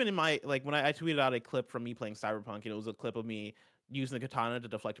much? Like even in my like when I tweeted out a clip from me playing Cyberpunk, and it was a clip of me using the katana to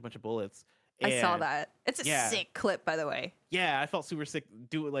deflect a bunch of bullets. I saw that. It's a sick clip, by the way. Yeah, I felt super sick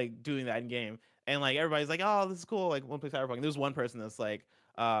doing that in game, and like everybody's like, "Oh, this is cool." Like one play Cyberpunk. And there's one person that's like,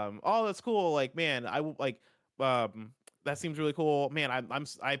 "Oh, that's cool." Like, man, that seems really cool. Man,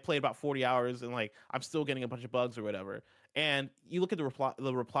 I played about 40 hours, and like I'm still getting a bunch of bugs or whatever. And you look at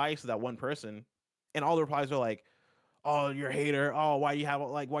the replies to that one person, and all the replies are like, "Oh, you're a hater. Oh, why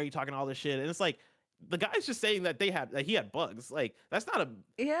are you talking all this shit?" And it's like, the guy's just saying that he had bugs. Like that's not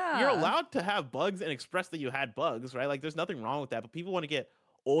you're allowed to have bugs and express that you had bugs, right? Like there's nothing wrong with that, but people want to get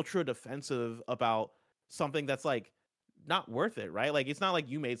ultra defensive about something that's like not worth it, right? Like it's not like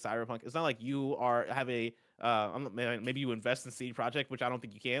you made Cyberpunk. It's not like you have a maybe you invest in CD Projekt, which I don't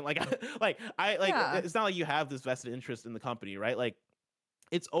think you can. Like it's not like you have this vested interest in the company, right? Like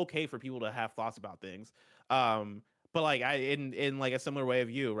it's okay for people to have thoughts about things. But like in like a similar way of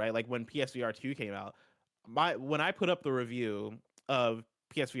you, right? Like when PSVR 2 came out, when I put up the review of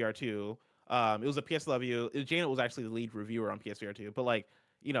PSVR 2, it was a PSW. Janet was actually the lead reviewer on PSVR 2, but like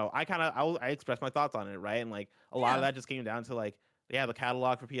I expressed my thoughts on it, right? And like a lot of that just came down to like, yeah, the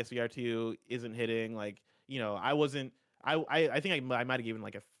catalog for PSVR 2 isn't hitting. Like I wasn't. I think I might have given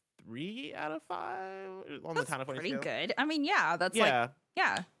like a 3 out of 5 on the kind of funny pretty scale. Good. I mean, yeah, that's like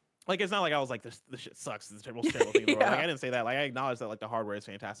Like it's not like I was like this shit sucks. This is the most terrible thing in the world. Like I didn't say that. Like I acknowledge that like the hardware is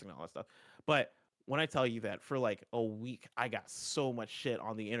fantastic and all that stuff. But when I tell you that for like a week I got so much shit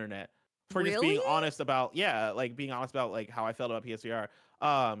on the internet for just being honest about being honest about like how I felt about PSVR.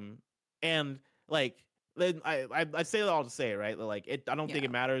 And like then I say that all to say, right? Like I don't think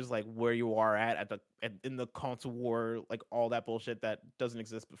it matters like where you are in the console war, like all that bullshit that doesn't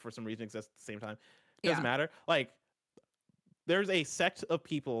exist but for some reason exists at the same time. Doesn't matter. Like there's a sect of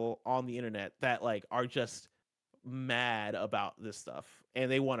people on the internet that like are just mad about this stuff,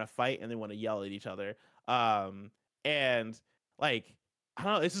 and they want to fight and they want to yell at each other. And like I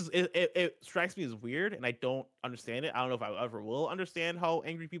don't know, it strikes me as weird, and I don't understand it. I don't know if I ever will understand how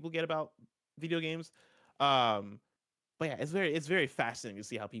angry people get about video games. But yeah, it's very fascinating to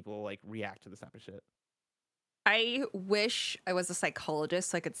see how people like react to this type of shit. I wish I was a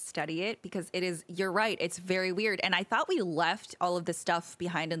psychologist so I could study it because you're right. It's very weird. And I thought we left all of this stuff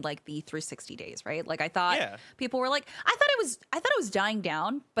behind in like the 360 days, right? Like I thought people were like, I thought it was dying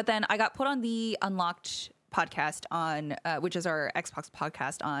down, but then I got put on the unlocked podcast on, which is our Xbox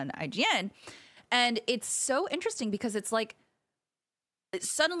podcast on IGN. And it's so interesting because it's like,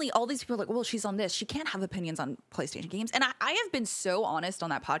 suddenly all these people are like, well, she's on this, she can't have opinions on PlayStation games. And I have been so honest on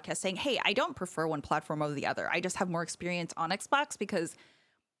that podcast saying, hey, I don't prefer one platform over the other. I just have more experience on Xbox because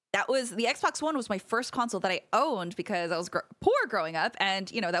that was the Xbox One was my first console that I owned because I was poor growing up. And,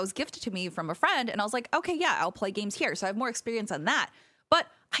 that was gifted to me from a friend. And I was like, okay, yeah, I'll play games here. So I have more experience on that. But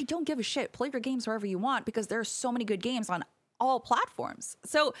I don't give a shit. Play your games wherever you want because there are so many good games on all platforms.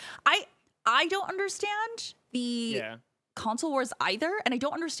 So I don't understand the console wars either, and I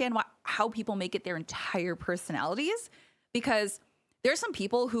don't understand how people make it their entire personalities, because there's some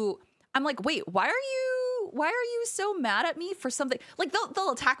people who I'm like, wait, why are you so mad at me for something? Like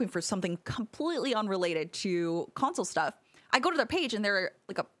they'll attack me for something completely unrelated to console stuff. I go to their page and they're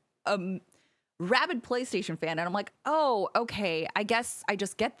like a rabid PlayStation fan, and I'm like, oh, okay, I guess I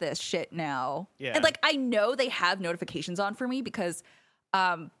just get this shit now. Yeah. And like I know they have notifications on for me because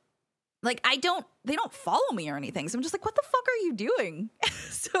like they don't follow me or anything. So I'm just like, what the fuck are you doing?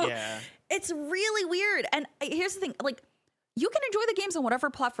 So it's really weird. And here's the thing, like, you can enjoy the games on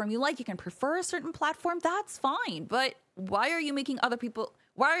whatever platform you like. You can prefer a certain platform. That's fine. But why are you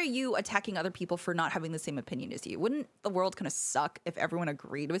attacking other people for not having the same opinion as you? Wouldn't the world kind of suck if everyone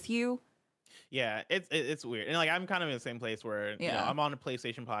agreed with you? Yeah, it's weird. And like I'm kind of in the same place where I'm on a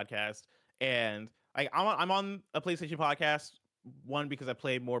PlayStation podcast, and like I'm on a PlayStation podcast, one, because I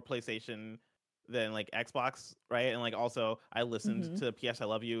play more PlayStation than like Xbox, right? And like also I listened to PS I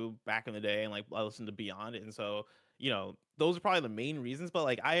Love You back in the day, and like I listened to Beyond, and so those are probably the main reasons. But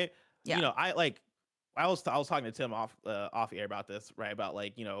like I was talking to Tim off air about this, right? About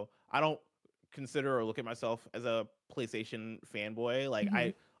like I don't consider or look at myself as a PlayStation fanboy.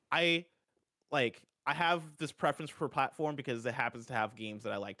 Like I like I have this preference for platform because it happens to have games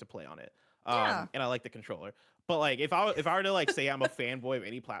that I like to play on it. And I like the controller. But like if I were to like say I'm a fanboy of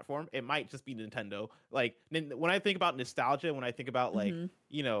any platform, it might just be Nintendo. Like when I think about nostalgia, when I think about like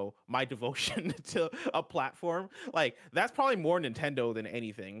my devotion to a platform, like that's probably more Nintendo than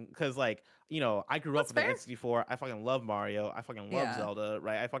anything. Because like I grew up with the N64. I fucking love Mario. I fucking love Zelda.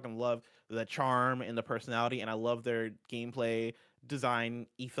 Right? I fucking love the charm and the personality, and I love their gameplay design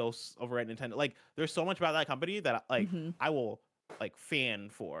ethos over at Nintendo. Like there's so much about that company that like I will like fan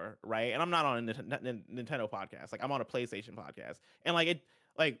for, right? And I'm not on a Nintendo podcast. Like I'm on a PlayStation podcast, and like it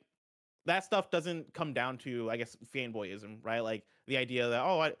like that stuff doesn't come down to, I guess, fanboyism, right? Like the idea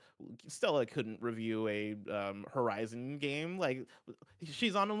that Stella couldn't review a Horizon game, like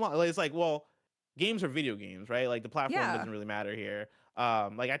she's on the it's like, well, games are video games, right? Like the platform doesn't really matter here.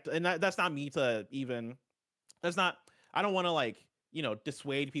 That's not me to even. That's not. I don't want to like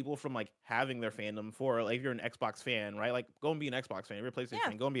dissuade people from like having their fandom for, like, if you're an Xbox fan, right? Like go and be an Xbox fan. If you're a PlayStation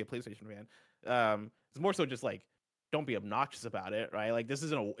fan, go and be a PlayStation fan. It's more so just like don't be obnoxious about it, right? Like this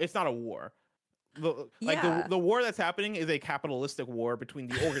isn't it's not a war. The war that's happening is a capitalistic war between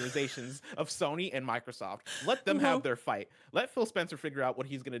the organizations of Sony and Microsoft. Let them have their fight. Let Phil Spencer figure out what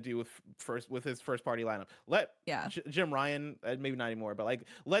he's gonna do with his first party lineup. Let Jim Ryan, maybe not anymore, but like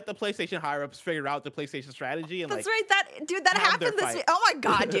let the PlayStation higher ups figure out the PlayStation strategy. And that's right. That happened this week. Oh my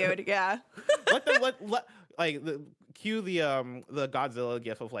god, dude. Yeah. Cue the Godzilla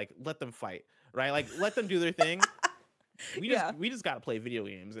gif of like let them fight, right? Like let them do their thing. We just gotta play video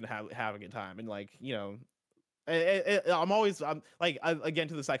games and have a good time, and like I'm again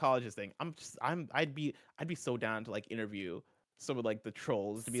to the psychologist thing. I'd be so down to like interview some of like the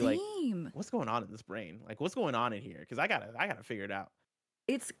trolls to be like, what's going on in this brain? Like what's going on in here? Because I gotta figure it out.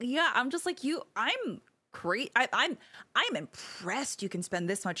 I'm just like you. I'm great. I'm impressed you can spend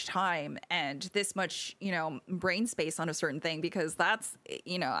this much time and this much brain space on a certain thing, because that's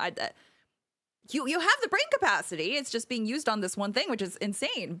You have the brain capacity. It's just being used on this one thing, which is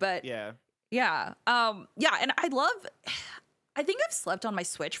insane. But and I think I've slept on my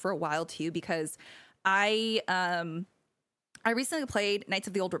Switch for a while too, because I recently played Knights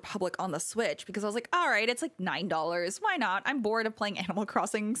of the Old Republic on the Switch because I was like, all right, it's like $9. Why not? I'm bored of playing Animal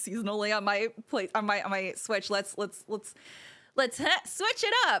Crossing seasonally on my Switch. Let's switch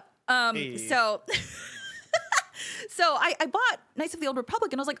it up. So I bought Knights of the Old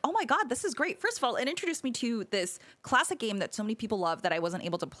Republic, and I was like, oh my god, this is great. First of all, it introduced me to this classic game that so many people love that I wasn't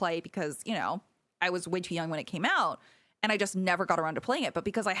able to play because, I was way too young when it came out, and I just never got around to playing it. But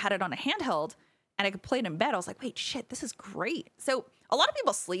because I had it on a handheld and I could play it in bed, I was like, wait, shit, this is great. So a lot of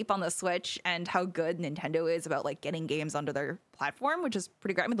people sleep on the Switch and how good Nintendo is about like getting games onto their platform, which is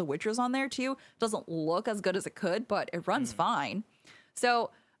pretty great. I mean, The Witcher's on there too. Doesn't look as good as it could, but it runs fine.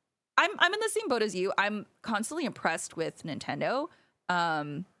 So I'm in the same boat as you. I'm constantly impressed with Nintendo.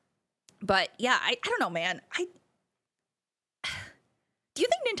 But yeah, I don't know, man. Do you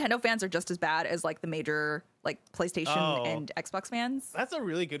think Nintendo fans are just as bad as like the major like PlayStation Oh, and Xbox fans? that's a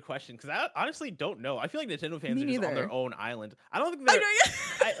really good question because I honestly don't know. I feel like Nintendo fans Me are just on their neither. own island. I don't think I they're.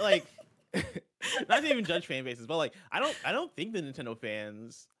 know. I like. Not to even judge fan bases, but like I don't think the Nintendo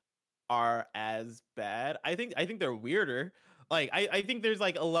fans are as bad. I think they're weirder. Like I think there's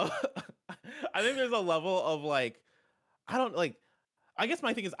like a level. I think there's a level of like I don't like. I guess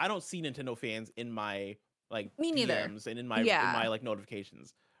my thing is I don't see Nintendo fans in my like Me neither. DMs and in Yeah. my like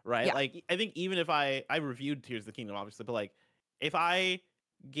notifications, right? Yeah. Like I think even if I reviewed Tears of the Kingdom obviously, but like if I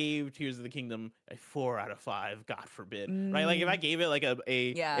gave Tears of the Kingdom a 4 out of 5, God forbid, right? Like if I Mm, gave it like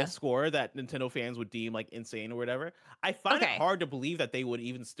a yeah. score that Nintendo fans would deem like insane or whatever, I find it Okay. hard to believe that they would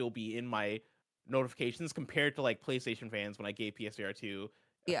even still be in my notifications compared to like PlayStation fans when I gave PSVR 2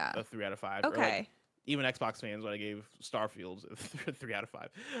 Yeah. a 3 out of 5, or like Okay. even Xbox fans when I gave Starfield a 3 out of 5.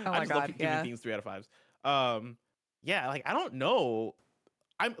 Oh I my just love God. giving Yeah. things 3 out of 5s. Yeah, like I don't know.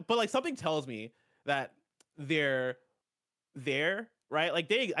 But like something tells me that they're there, right?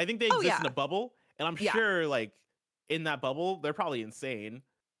 Like I think they Oh exist in yeah. a bubble, and I'm Yeah. sure like in that bubble they're probably insane.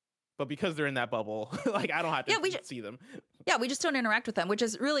 But because they're in that bubble, like I don't have to Yeah. see them. Yeah, we just don't interact with them, which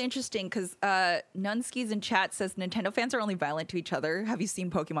is really interesting because Nunskis in chat says Nintendo fans are only violent to each other. Have you seen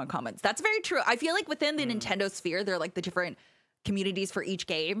Pokemon comments? That's very true. I feel like within the Mm, Nintendo sphere, there are like the different communities for each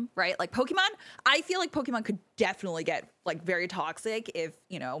game, right? Like Pokemon, I feel like Pokemon could definitely get like very toxic if,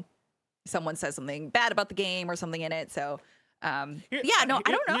 someone says something bad about the game or something in it. So, yeah, no,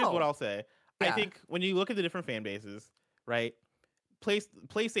 I don't Here's what know. I'll say. I Yeah. think when you look at the different fan bases, right?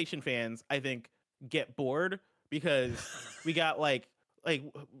 PlayStation fans, I think, get bored because we got like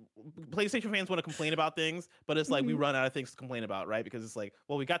PlayStation fans want to complain about things, but it's like we Hmm. run out of things to complain about, right? Because it's like,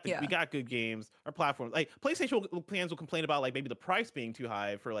 well, we Yeah. got good games, our platform. Like fans will complain about like maybe the price being too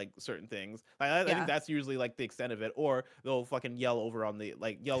high for like certain things. Like, I think Yeah. that's usually like the extent of it, or they'll fucking yell over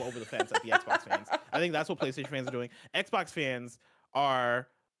the fence at the Xbox fans. I think that's what PlayStation fans are doing. Xbox fans are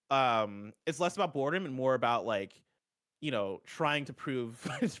it's less about boredom and more about like trying to prove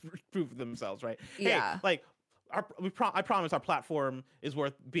themselves, right? Hey, Yeah. like I promise our platform is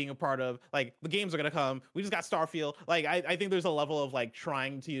worth being a part of. Like the games are gonna come. We just got Starfield. Like I think there's a level of like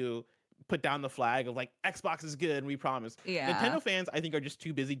trying to put down the flag of like Xbox is good and we promise. Yeah. Nintendo fans, I think, are just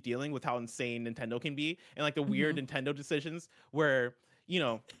too busy dealing with how insane Nintendo can be and like the weird Hmm. Nintendo decisions where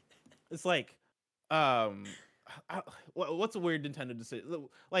it's like um what's a weird Nintendo decision?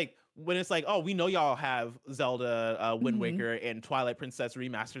 Like when it's like, oh, we know y'all have Zelda, Wind Hmm. Waker, and Twilight Princess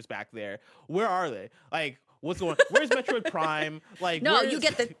remasters back there. Where are they? Like, what's going? Where's Metroid Prime? Like, No, where's? you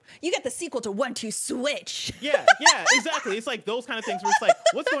get the sequel to 1-2 Switch. Yeah, exactly. It's like those kind of things where it's like,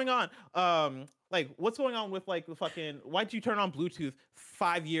 what's going on? Like what's going on with like the fucking? Why'd you turn on Bluetooth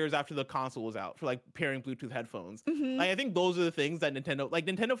 5 years after the console was out for like pairing Bluetooth headphones? Hmm. Like I think those are the things that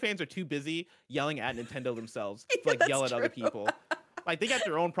Nintendo fans are too busy yelling at Nintendo themselves to Yeah, like that's yell at true. other people. Like they got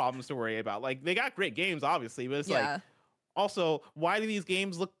their own problems to worry about. Like they got great games, obviously, but it's like Yeah. also why do these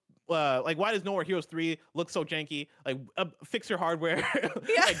games look like why does Nowhere Heroes 3 look so janky? Like fix your hardware,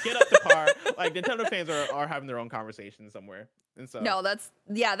 Yeah. like get up to par. Like Nintendo fans are having their own conversations somewhere, and so No, that's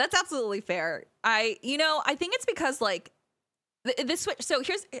absolutely fair. I think it's because like this Switch. So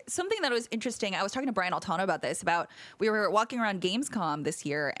here's something that was interesting. I was talking to Brian Altano about this. About we were walking around Gamescom this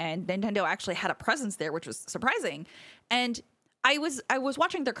year, and Nintendo actually had a presence there, which was surprising. And I was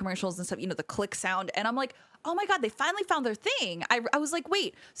watching their commercials and stuff. The click sound, and I'm like, oh my god, they finally found their thing. I was like,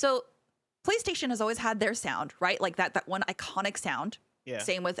 wait, so PlayStation has always had their sound, right? Like that one iconic sound. yeah,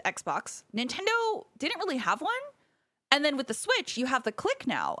 Same with Xbox. Nintendo didn't really have one. And then with the Switch, you have the click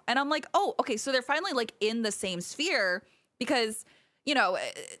now. And I'm like, oh, okay, so they're finally like in the same sphere because, you know,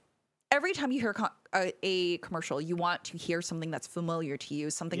 every time you hear a commercial, you want to hear something that's familiar to you,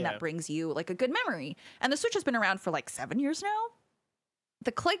 something that yeah, brings you like a good memory. And the Switch has been around for like 7 years now.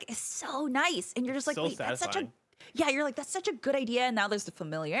 The click is so nice. And you're just like, so wait, satisfying. yeah, you're like, that's such a good idea. And now there's the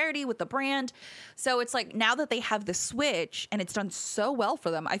familiarity with the brand. So it's like now that they have the Switch and it's done so well for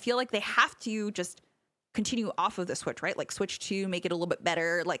them, I feel like they have to just continue off of the Switch, right? Like Switch 2, make it a little bit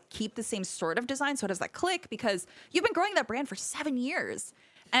better, like keep the same sort of design so it has that click because you've been growing that brand for 7 years.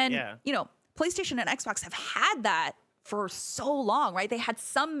 And, Yeah, PlayStation and Xbox have had that for so long, right? They had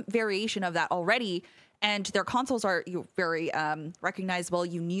some variation of that already and their consoles are very recognizable.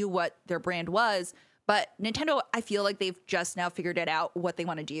 You knew what their brand was. But Nintendo, I feel like they've just now figured it out what they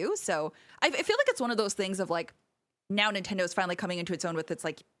want to do. So I feel like it's one of those things of like, now Nintendo is finally coming into its own with its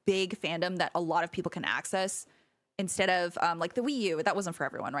like big fandom that a lot of people can access instead of like the Wii U. That wasn't for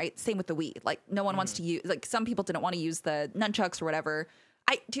everyone, right? Same with the Wii. Like no one wants mm, to use, like some people didn't want to use the nunchucks or whatever.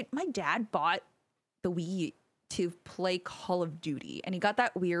 Dude, my dad bought the Wii to play Call of Duty, and he got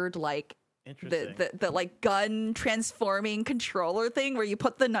that weird like Interesting. the like gun transforming controller thing where you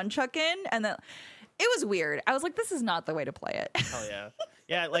put the nunchuck in, and then it was weird. I was like, this is not the way to play it. Oh yeah,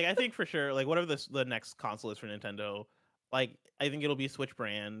 yeah. Like I think for sure, like whatever the next console is for Nintendo, like I think it'll be Switch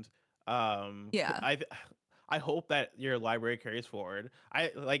brand. Yeah. I hope that your library carries forward.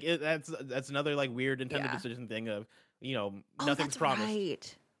 I like it. That's another like weird Nintendo Yeah. decision thing of Oh, nothing's that's promised.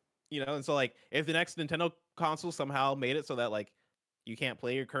 right. And so like if the next Nintendo console somehow made it so that like you can't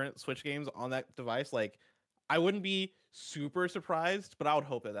play your current Switch games on that device, like I wouldn't be super surprised, but I would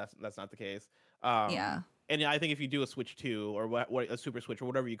hope that that's not the case. Yeah. And I think if you do a Switch 2 or what a Super Switch or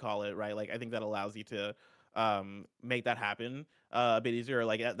whatever you call it, right? Like I think that allows you to make that happen a bit easier.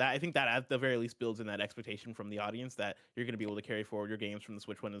 Like that, I think that at the very least builds in that expectation from the audience that you're going to be able to carry forward your games from the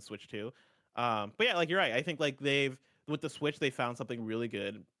Switch 1 and the Switch 2. But yeah, like you're right. I think like they've with the Switch they found something really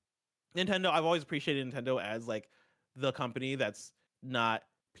good. Nintendo, I've always appreciated Nintendo as like the company that's not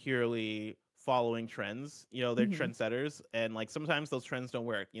purely following trends. They're Hmm. trendsetters, and like sometimes those trends don't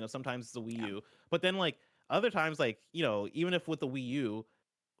work. Sometimes it's the Wii Yeah. U, but then like other times, like even if with the Wii U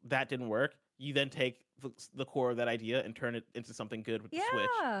that didn't work, you then take the core of that idea and turn it into something good with the Switch.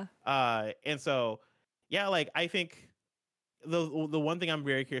 Yeah. And so yeah, like I think the one thing I'm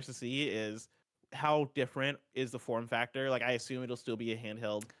very curious to see is how different is the form factor. Like I assume it'll still be a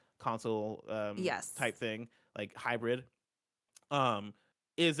handheld console Yes. type thing, like hybrid. Um,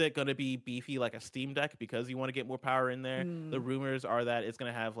 is it going to be beefy like a Steam Deck because you want to get more power in there? The Mm. rumors are that it's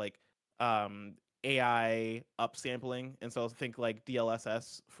going to have like um AI upsampling, and so think like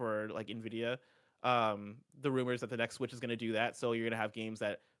DLSS for like Nvidia. The rumors that the next Switch is going to do that, so you're going to have games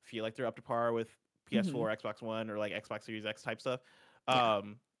that feel like they're up to par with Hmm. PS4, Xbox One, or like Xbox Series X type stuff. Yeah.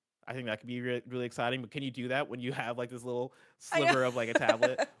 Um, I think that could be really exciting. But can you do that when you have like this little I sliver of like a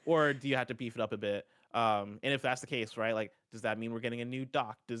tablet, know. or do you have to beef it up a bit? And if that's the case, right, like, does that mean we're getting a new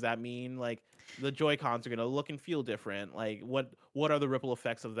dock? Does that mean like the Joy Cons are gonna look and feel different? Like, what are the ripple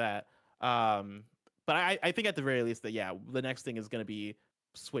effects of that? Um, but I think at the very least that yeah, the next thing is gonna be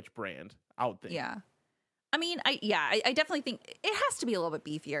Switch brand. I would think. Yeah. I mean, I definitely think it has to be a little bit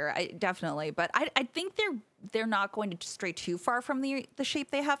beefier. I definitely, but I think they're not going to stray too far from the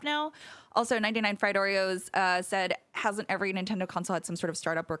shape they have now. Also, 99 Fried Oreos said, hasn't every Nintendo console had some sort of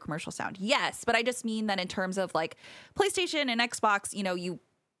startup or commercial sound? Yes, but I just mean that in terms of like PlayStation and Xbox,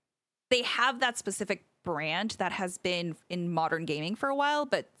 they have that specific brand that has been in modern gaming for a while,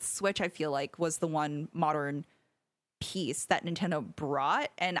 but Switch I feel like was the one modern piece that Nintendo brought,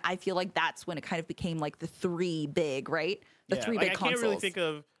 and I feel like that's when it kind of became like the three big, right? The Yeah, three like big I can't really consoles. think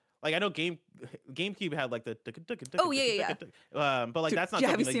of like I know GameCube had like the Oh yeah. but like Dude, that's not have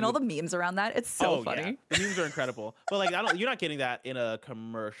you something like seen you all would. the memes around that? It's so Oh yeah, funny. the memes are incredible. But like I don't, you're not getting that in a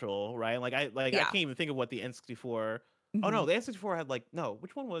commercial, right? Like I Yeah. can't even think of what the N64. Oh Hmm. no, the N64 had like no.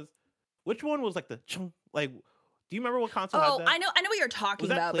 Which one was like the chung? Like, do you remember what console had Oh, that? I know what you're Was talking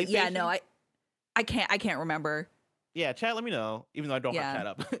that about, but yeah, no, PlayStation? I can't remember. Yeah, chat. Let me know. Even though I don't have Yeah. chat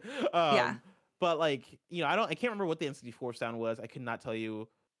up. Yeah. But like I can't remember what the N64 sound was. I could not tell you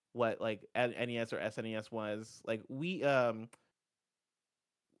what like NES or SNES was. Like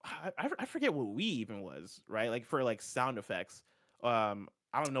I forget what we even was, right? Like for like sound effects. I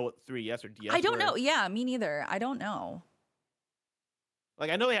don't know what 3DS or I DS don't know. were. Yeah, me neither. I don't know. Like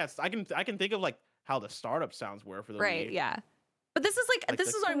I know they had. I can think of like how the startup sounds were for the Right, Wii. yeah. But Like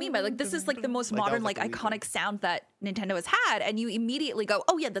this the is what I mean by like this is like the most like that modern was like like the Wii thing. iconic sound that Nintendo has had, and you immediately go,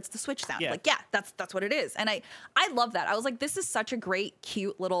 "Oh yeah, that's the Switch sound." Yeah, Like, yeah, that's what it is. And I love that. I was like, this is such a great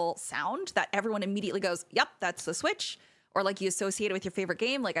cute little sound that everyone immediately goes, "Yep, that's the Switch." Or like you associate it with your favorite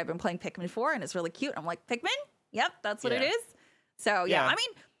game. Like I've been playing Pikmin 4 and it's really cute. I'm like, "Pikmin? Yep, that's what it yeah, is." So, yeah, yeah. I mean,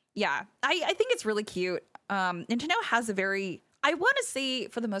 yeah, I think it's really cute. Nintendo has a very I want to say,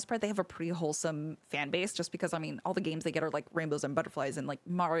 for the most part, they have a pretty wholesome fan base just because, I mean, all the games they get are like rainbows and butterflies and like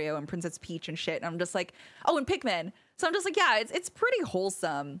Mario and Princess Peach and shit. And I'm just like, oh, and Pikmin. So I'm just like, yeah, it's pretty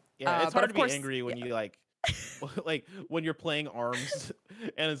wholesome. Yeah, it's But hard of to be course, angry yeah. when you like like when you're playing arms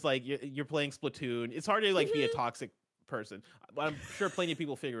and it's like you're playing Splatoon. It's hard to like be a Mhm. toxic person. But I'm sure plenty of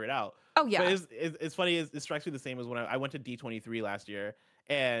people figure it out. Oh, But yeah. it's funny. It strikes me the same as when I went to D23 last year,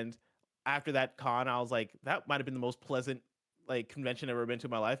 and after that con, I was like, that might have been the most pleasant like convention I've ever been to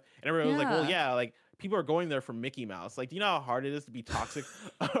in my life. And everyone was like, well, Yeah. yeah, like people are going there for Mickey Mouse. Like, do you know how hard it is to be toxic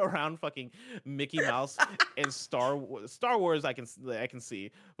around fucking Mickey Mouse and Star Wars? I can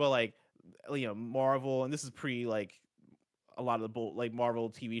see, but like Marvel, and this is pre like a lot of the like Marvel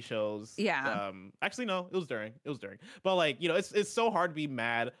TV shows. Yeah. Actually, no, it was during. But like it's so hard to be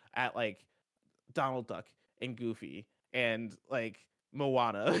mad at like Donald Duck and Goofy and like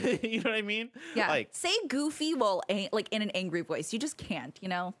Moana. You know what I mean? Yeah. Like Say goofy while like in an angry voice. You just can't, you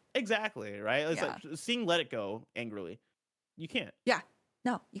know? exactly, right? It's Yeah. like seeing Let It Go angrily. You can't. Yeah.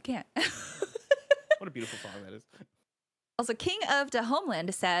 No, you can't. What a beautiful song that is. Also, King of the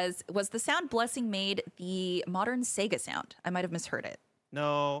Homeland says, was the sound blessing made the modern Sega sound? I might have misheard it.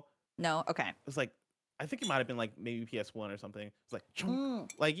 No, No? Okay. it's like I think it might have been like maybe PS1 or something. It's like chunk. Mm.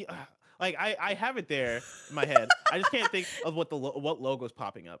 Like I have it there in my head. I just can't think of what what logo's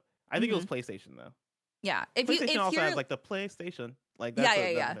popping up. I think it was PlayStation though. Yeah. PlayStation If also you're has like the PlayStation. Like yeah,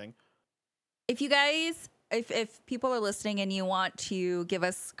 that's yeah. a thing. If you guys, if people are listening and you want to give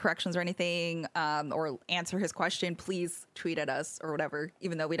us corrections or anything, or answer his question, please tweet at us or whatever.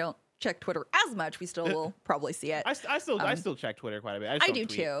 Even though we don't check Twitter as much, we still will probably see it. I still check Twitter quite a bit. I do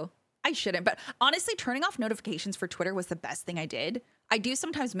too. I shouldn't, but honestly, turning off notifications for Twitter was the best thing I did. I do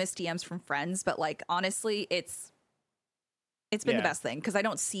sometimes miss DMs from friends, but like honestly, it's been the best thing because I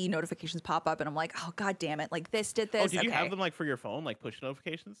don't see notifications pop up and I'm like, oh god damn it, like this did this. Oh, did you have them like for your phone, like push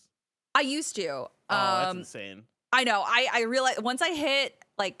notifications? I used to. Oh, that's insane. I know. I realized once I hit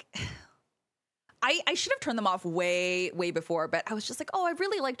like I should have turned them off way before, but I was just like, oh, I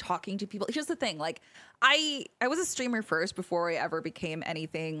really like talking to people. Here's the thing, like I was a streamer first before I ever became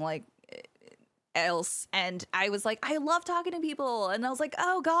anything like else, and I was like, I love talking to people, and I was like,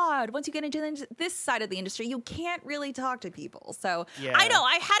 oh god, once you get into this side of the industry, you can't really talk to people. So yeah. I know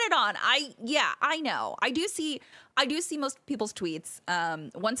I had it on. I know I do see most people's tweets.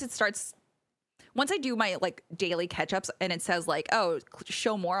 Once I do my like daily catch ups and it says like, oh,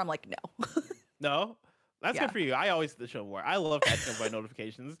 show more, I'm like, no. No, that's good for you. I always show more. I love catching up by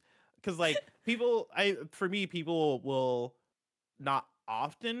notifications because like people will not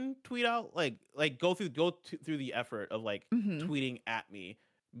often tweet out like go through the effort of like tweeting at me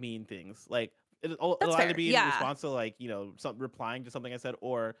mean things. Like it'll either be in response to like, you know, replying to something I said,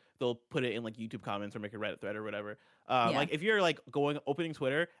 or they'll put it in like YouTube comments or make a Reddit thread or whatever. Like if you're like opening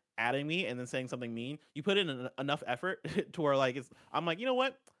Twitter, adding me and then saying something mean, you put in enough effort to where like I'm like, you know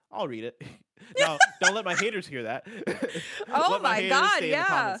what? I'll read it. Now, don't let my haters hear that. Oh let my god, stay in the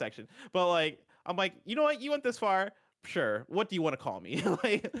comment section. But like, I'm like, you know what? You went this far. Sure. What do you want to call me?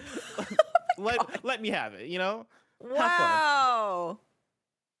 Like, let me have it. You know? Wow.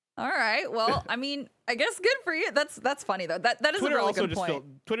 All right. Well, I mean, I guess good for you. That's funny though. That is Twitter a really good point.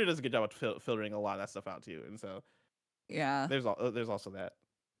 Twitter does a good job of filtering a lot of that stuff out too, and so yeah, there's also that.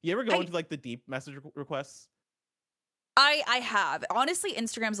 You ever go into like the deep message requests? I have. Honestly,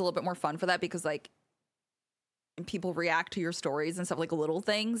 Instagram's a little bit more fun for that because like people react to your stories and stuff, like little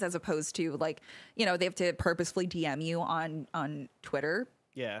things, as opposed to like, you know, they have to purposefully DM you on Twitter.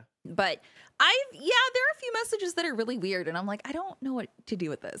 Yeah. But there are a few messages that are really weird and I'm like, I don't know what to do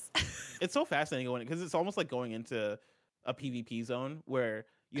with this. It's so fascinating going because it's almost like going into a PvP zone where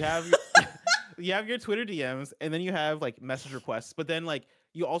you have you have your Twitter DMs and then you have like message requests, but then like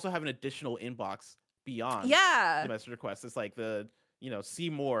you also have an additional inbox beyond the message requests. It's like the, you know,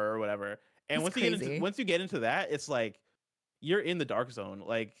 see more or whatever. And once you get into that, it's like you're in the dark zone.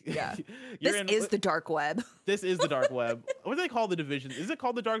 Like this is the dark web. This is the dark web. What do they call the division? Is it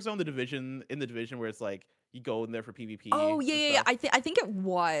called the dark zone? The division where it's like you go in there for PvP. Oh yeah. I think it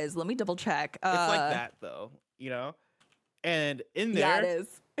was. Let me double check. It's like that though, you know. And in there, it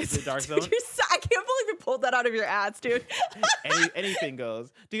is. It's the dark zone. I can't believe you pulled that out of your ass, dude. Anything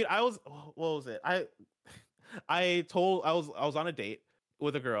goes, dude. What was it? I was on a date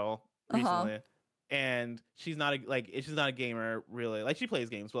with a girl recently, and she's not a gamer really. Like she plays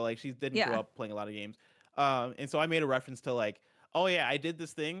games, but like she didn't grow up playing a lot of games. And so I made a reference to like, oh yeah, I did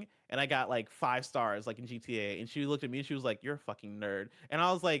this thing and I got like 5 stars like in GTA. And she looked at me and she was like, "You're a fucking nerd." And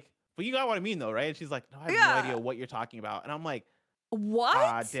I was like, "But you got what I mean though, right?" And she's like, "No, I have no idea what you're talking about." And I'm like, what?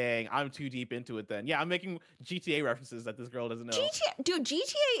 Ah, dang, I'm too deep into it then. Yeah, I'm making GTA references that this girl doesn't know. GTA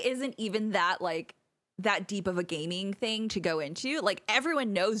isn't even that deep of a gaming thing to go into. Like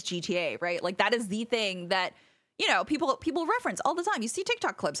everyone knows GTA, right? Like that is the thing that, you know, people reference all the time. You see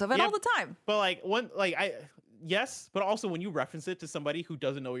TikTok clips of it all the time. But yes, but also when you reference it to somebody who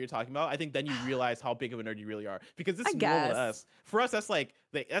doesn't know what you're talking about, I think then you realize how big of a nerd you really are. Because this is normal to us. For us, that's like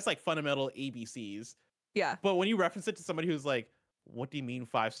fundamental ABCs. Yeah. But when you reference it to somebody who's like, "What do you mean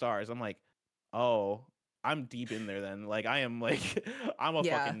 5 stars?" I'm like, "Oh, I'm deep in there then." Like I am like I'm a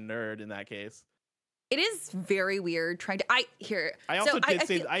fucking nerd in that case. It is very weird trying to. I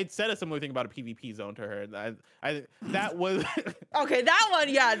said a similar thing about a PvP zone to her. That was okay. That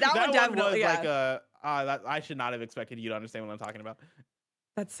one, that one definitely was like that I should not have expected you to understand what I'm talking about.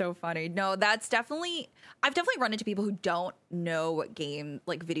 That's so funny. No, I've definitely run into people who don't know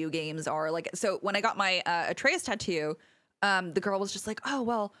what video games are. Like, so when I got my Atreus tattoo, the girl was just like, oh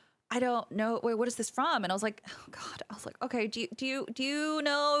well, I don't know. Wait, what is this from? And I was like, oh God. I was like, okay, do you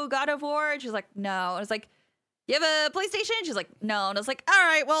know God of War? And she's like, no. And I was like, you have a PlayStation? She's like, no. And I was like, all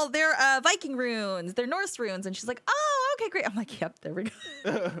right, well, they're Viking runes, they're Norse runes. And she's like, oh, okay, great. I'm like, yep, there we go.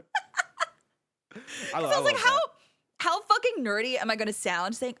 I So I was like, love that. how fucking nerdy am I going to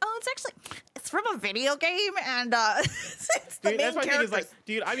sound saying, oh, it's from a video game and it's the Dude, main that's my thing is character. like,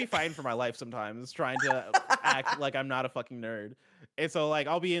 dude, I'd be fighting for my life sometimes trying to act like I'm not a fucking nerd. And so like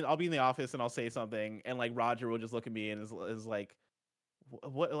I'll be in the office and I'll say something and like Roger will just look at me and is like,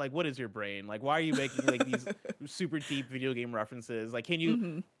 what is your brain? Like why are you making like these super deep video game references? Like can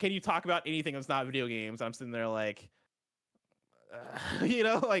you talk about anything that's not video games? I'm sitting there like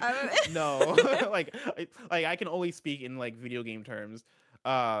like no. like I can only speak in like video game terms.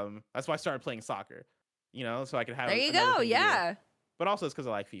 That's why I started playing soccer. So I could have There you another go. thing to do. Yeah. But also it's because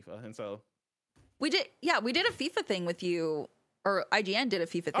I like FIFA, and so We did a FIFA thing with you, or IGN did a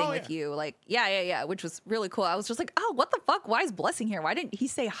FIFA thing with you. Like, yeah, which was really cool. I was just like, oh, what the fuck? Why is Blessing here? Why didn't he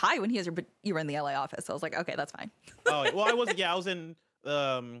say hi when you were in the LA office? I was like, okay, that's fine. well, I was in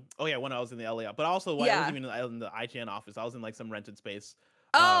when I was in the LA, but also when I wasn't even in the IGN office. I was in like some rented space.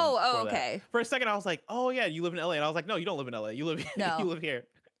 Oh, For that. okay. For a second, I was like, oh yeah, you live in LA, and I was like, no, you don't live in LA. You live No. you live here.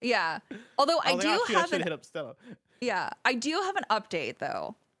 Yeah. Although I was do like, oh, shoot, I have should hit up Stella. I do have an update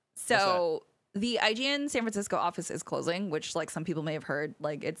though. So the IGN San Francisco office is closing, which like some people may have heard,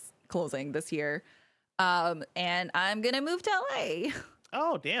 like it's closing this year. And I'm gonna move to LA.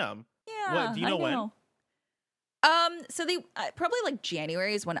 Oh damn. Yeah. What do you know when? So they probably like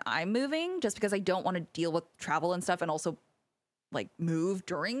January is when I'm moving, just because I don't want to deal with travel and stuff, and also like move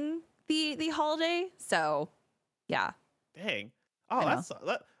during the holiday. So, yeah. Dang. Oh, I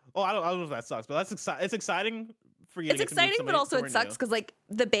don't know if that sucks, but it's exciting for you. It's exciting, but also it sucks because like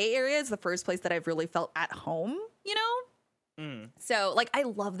the Bay Area is the first place that I've really felt at home. So like I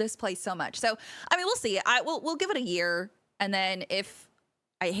love this place so much. So I mean, we'll see. We'll give it a year, and then if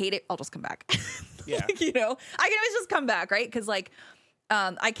I hate it, I'll just come back. Yeah. I can always just come back, right? Because like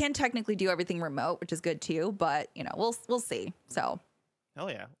I can technically do everything remote, which is good too. But we'll see. So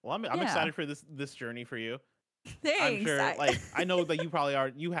hell yeah. Well, I'm excited for this journey for you. thanks. I'm sure. Like I know that you probably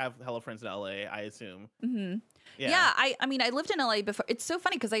are. You have hella friends in LA, I assume. Mm-hmm. Yeah. I mean, I lived in LA before. It's so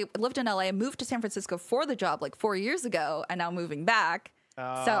funny because I lived in LA. I moved to San Francisco for the job like 4 years ago, and now moving back.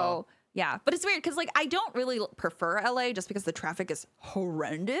 So yeah, but it's weird because like I don't really prefer LA just because the traffic is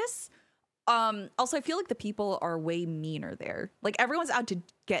horrendous. Also, I feel like the people are way meaner there. Like everyone's out to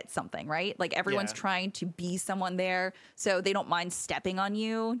get something, right? Like everyone's trying to be someone there, so they don't mind stepping on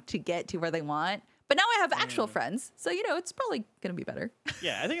you to get to where they want. But now I have actual friends, so it's probably gonna be better.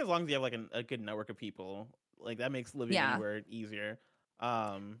 Yeah, I think as long as you have like a good network of people, like that makes living anywhere easier. Like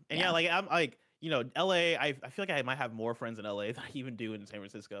I'm like LA. I feel like I might have more friends in LA than I even do in San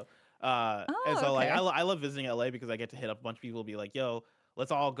Francisco. And so like I love visiting LA because I get to hit up a bunch of people, and be like, yo,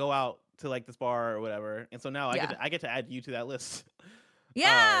 let's all go out to like this bar or whatever. And so now I get to add you to that list.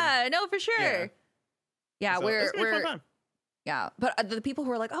 Yeah, no, for sure. Yeah, so we're it's gonna be a fun time. Yeah, but the people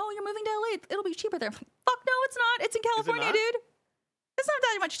who are like, "Oh, you're moving to LA, it'll be cheaper there." Fuck no, it's not. It's in California, dude. It's not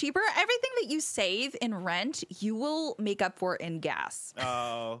that much cheaper. Everything that you save in rent, you will make up for in gas.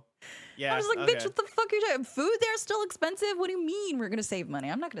 Oh, yeah. I was like, bitch, what the fuck are you talking? Food there's still expensive. What do you mean we're gonna save money?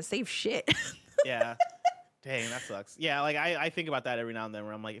 I'm not gonna save shit. Yeah. Dang, that sucks. Yeah, like I think about that every now and then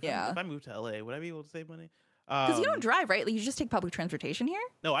where I'm like, if I move to LA, would I be able to save money? Because you don't drive, right? Like, you just take public transportation here?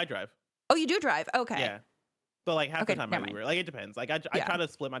 No, I drive. Oh, you do drive? Okay. Yeah. But like half the time I Uber. Like it depends. Like I try to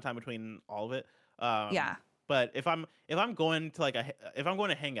split my time between all of it. But if I'm going to if I'm going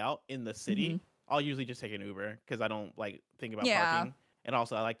to hang out in the city, I'll usually just take an Uber because I don't like think about parking. And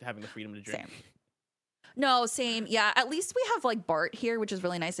also I like having the freedom to drink. Same. No, same. Yeah, at least we have like BART here, which is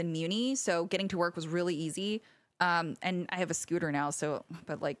really nice in Muni. So getting to work was really easy. And I have a scooter now. So,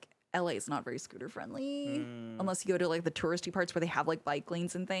 but like LA is not very scooter friendly unless you go to like the touristy parts where they have like bike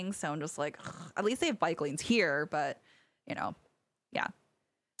lanes and things. So I'm just like, ugh, at least they have bike lanes here, but yeah.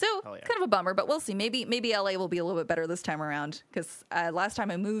 So kind of a bummer, but we'll see. Maybe LA will be a little bit better this time around because last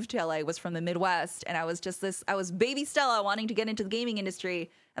time I moved to LA was from the Midwest, and I was baby Stella wanting to get into the gaming industry,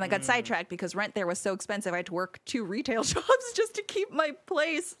 and I got sidetracked because rent there was so expensive. I had to work 2 retail jobs just to keep my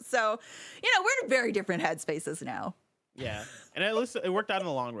place. So, we're in very different headspaces now. Yeah, and at least it worked out in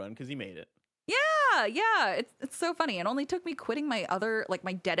the long run because you made it. Yeah, it's so funny. It only took me quitting my other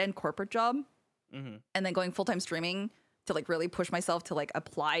my dead end corporate job, and then going full time streaming to like really push myself to like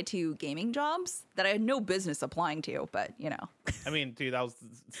apply to gaming jobs that I had no business applying to, but I mean, dude, that was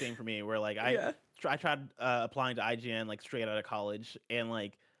the same for me where like I tried applying to IGN like straight out of college, and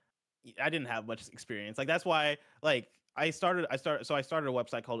like I didn't have much experience. Like that's why like I started a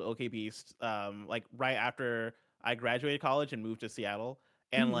website called OK Beast, like right after I graduated college and moved to Seattle.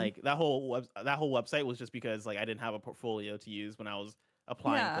 And Hmm. like that whole website was just because like I didn't have a portfolio to use when I was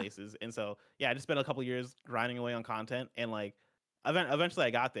applying Yeah. places. And so yeah, I just spent a couple years grinding away on content, and like eventually I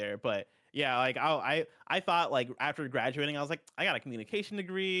got there. But yeah, like I thought like after graduating, I was like, I got a communication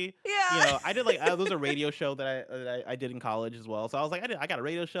degree. You Yeah. know, I did like there was a radio show that I did in college as well. So I was like, I got a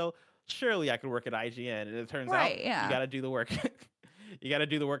radio show. Surely I could work at IGN. And it turns out Right. you Yeah. got to do the work. You got to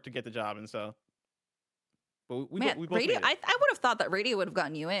do the work to get the job. And so, but Man, we both radio. made it. I would have thought that radio would have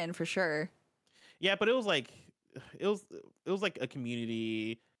gotten you in for sure. Yeah, but it was like it was like a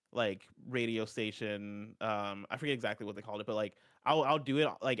community like radio station. I forget exactly what they called it, but like I'll do it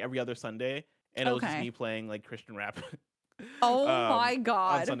like every other Sunday, and it was just Okay. me playing like Christian rap. Oh my On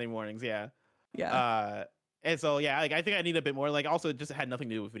God. Sunday mornings. Yeah. Yeah. Uh, and so yeah, like I think I need a bit more. Like also, it just had nothing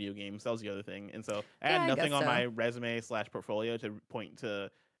to do with video games. That was the other thing. And so I Yeah, had I guess nothing on so. my resume slash portfolio to point to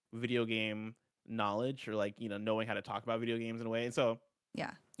video game knowledge, or like knowing how to talk about video games in a way. And so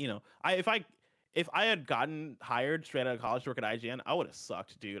Yeah. if I had gotten hired straight out of college to work at IGN, I would have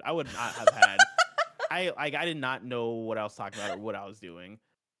sucked, dude. I would not have had. I did not know what I was talking about or what I was doing.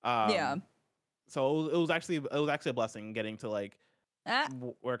 Yeah. So it was actually a blessing getting to like Ah,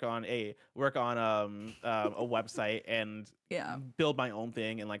 work on a website and yeah. build my own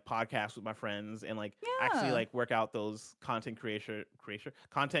thing, and like podcast with my friends, and like actually Yeah. like work out those content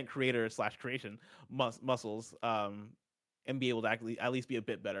creator slash creation muscles, and be able to actually at least be a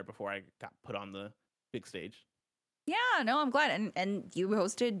bit better before I got put on the big stage. Yeah. No, I'm glad. And you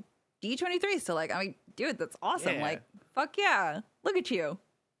hosted D23. So like, I mean, dude, that's awesome. Yeah, Like, fuck yeah. Look at you.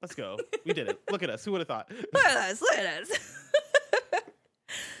 let's go. We did it. Look at us. Who would have thought? Look at us. Look at us.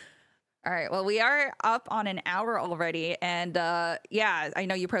 All right. Well, we are up on an hour already. And yeah, I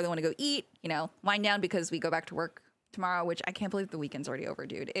know you probably want to go eat, wind down because we go back to work tomorrow, which I can't believe the weekend's already over,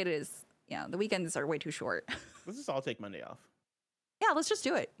 dude. It is, the weekends are way too short. Let's just all take Monday off. Yeah, let's just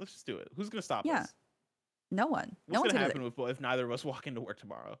do it. Let's just do it. Who's gonna stop Yeah. us? No one. What's No one's gonna going to. happen if neither of us walk into work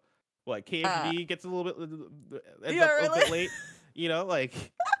tomorrow? Like KFD gets a little bit ends Yeah, up a really? bit late. Like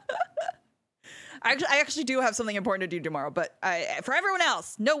I actually do have something important to do tomorrow, but for everyone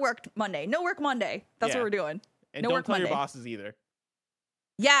else, no work Monday. No work Monday. That's Yeah. what we're doing. and No don't work tell Monday. your bosses either.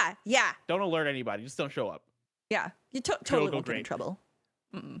 Yeah, yeah, Don't alert anybody. Just don't show up. yeah. You It'll totally go won't get in great. trouble.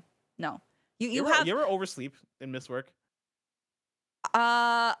 Mm-mm. No. You You ever, have you ever oversleep and miss work?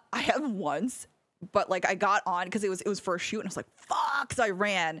 I have once, but like I got on because it was for a shoot and I was like, fuck, so I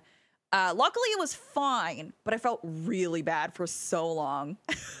ran. Luckily it was fine, but I felt really bad for so long.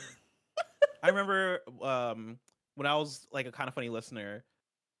 I remember when I was like a Kind of Funny listener,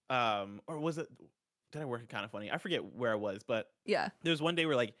 or was it? Did I work at Kind of Funny? I forget where I was, but Yeah. there was one day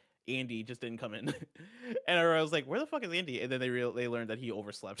where like Andy just didn't come in, and I was like, "Where the fuck is Andy?" And then they learned that he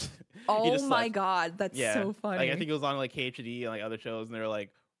overslept. He Oh just my slept. God, that's Yeah, so funny. like I think it was on like KHD and like other shows, and they were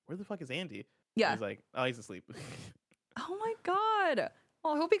like, "Where the fuck is Andy?" And Yeah. he's like, "Oh, he's asleep." Oh my God.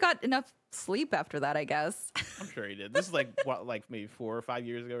 Well, I hope he got enough sleep after that, I guess. I'm sure he did. This is like what, like maybe 4 or 5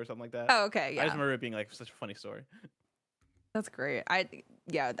 years ago or something like that. Oh, okay, I just yeah. remember it being like such a funny story. That's great.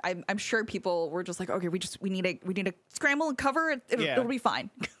 I'm sure people were just like, okay, we need to scramble and cover it. Yeah. It'll be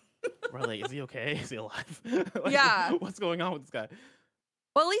fine. We're like, is he okay? Is he alive? Like, Yeah. What's going on with this guy?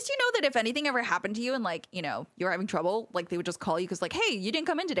 Well, at least you know that if anything ever happened to you and like, you're having trouble, like they would just call you because like, hey, you didn't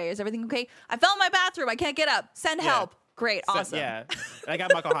come in today. Is everything okay? I fell in my bathroom. I can't get up. Send Yeah. help. Great. Awesome. Yeah. And I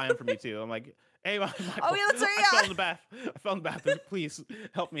got Michael Hyam from you too. I'm like, hey, Michael. Oh, yeah, that's right, I yeah. fell in the bath. I fell in the bathroom. Please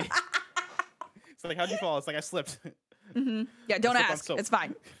help me. It's like, how'd you fall? It's like I slipped. Yeah, don't Slip on ask. soap. It's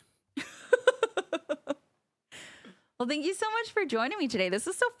fine. Well, thank you so much for joining me today. This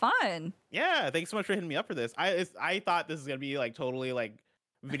is so fun. Yeah, thanks so much for hitting me up for this. I thought this was gonna be like totally like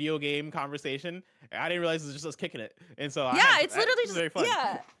video game conversation. I didn't realize it was just us kicking it. And so It's literally it was just very fun.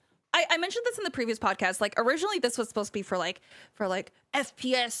 yeah. I mentioned this in the previous podcast. Like originally this was supposed to be for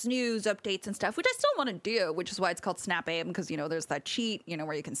FPS news updates and stuff, which I still want to do, which is why it's called Snap Aim, because there's that cheat,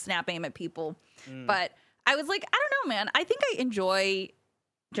 where you can snap aim at people. But I was like, I don't know, man. I think I enjoy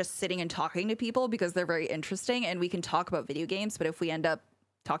just sitting and talking to people because they're very interesting and we can talk about video games, but if we end up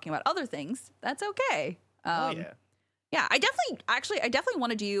talking about other things, that's okay. Oh yeah. Yeah, I definitely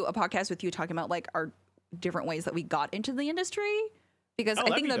want to do a podcast with you talking about like our different ways that we got into the industry, because I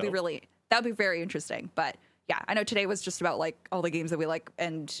think that'd be very interesting. But yeah, I know today was just about like all the games that we like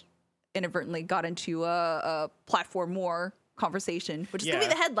and inadvertently got into a platform war conversation, which is gonna be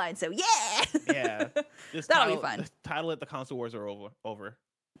the headline. So yeah, Yeah. That'll be fun. Title it "The Console Wars Are Over."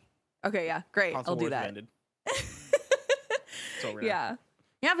 Okay, yeah, great. Console I'll do Wars have that. ended. It's over now. Yeah.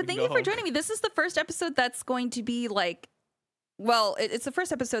 Yeah, We but can thank go you for home. joining me. This is the first episode that's going to be like, well, it's the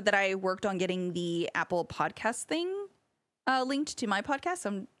first episode that I worked on getting the Apple Podcast thing linked to my podcast.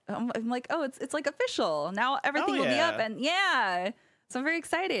 I'm like, oh, it's like official now. Everything Oh will be up, yeah. and yeah, so I'm very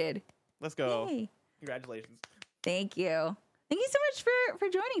excited. Let's go. Yay! Congratulations. Thank you so much for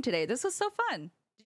joining today. This was so fun.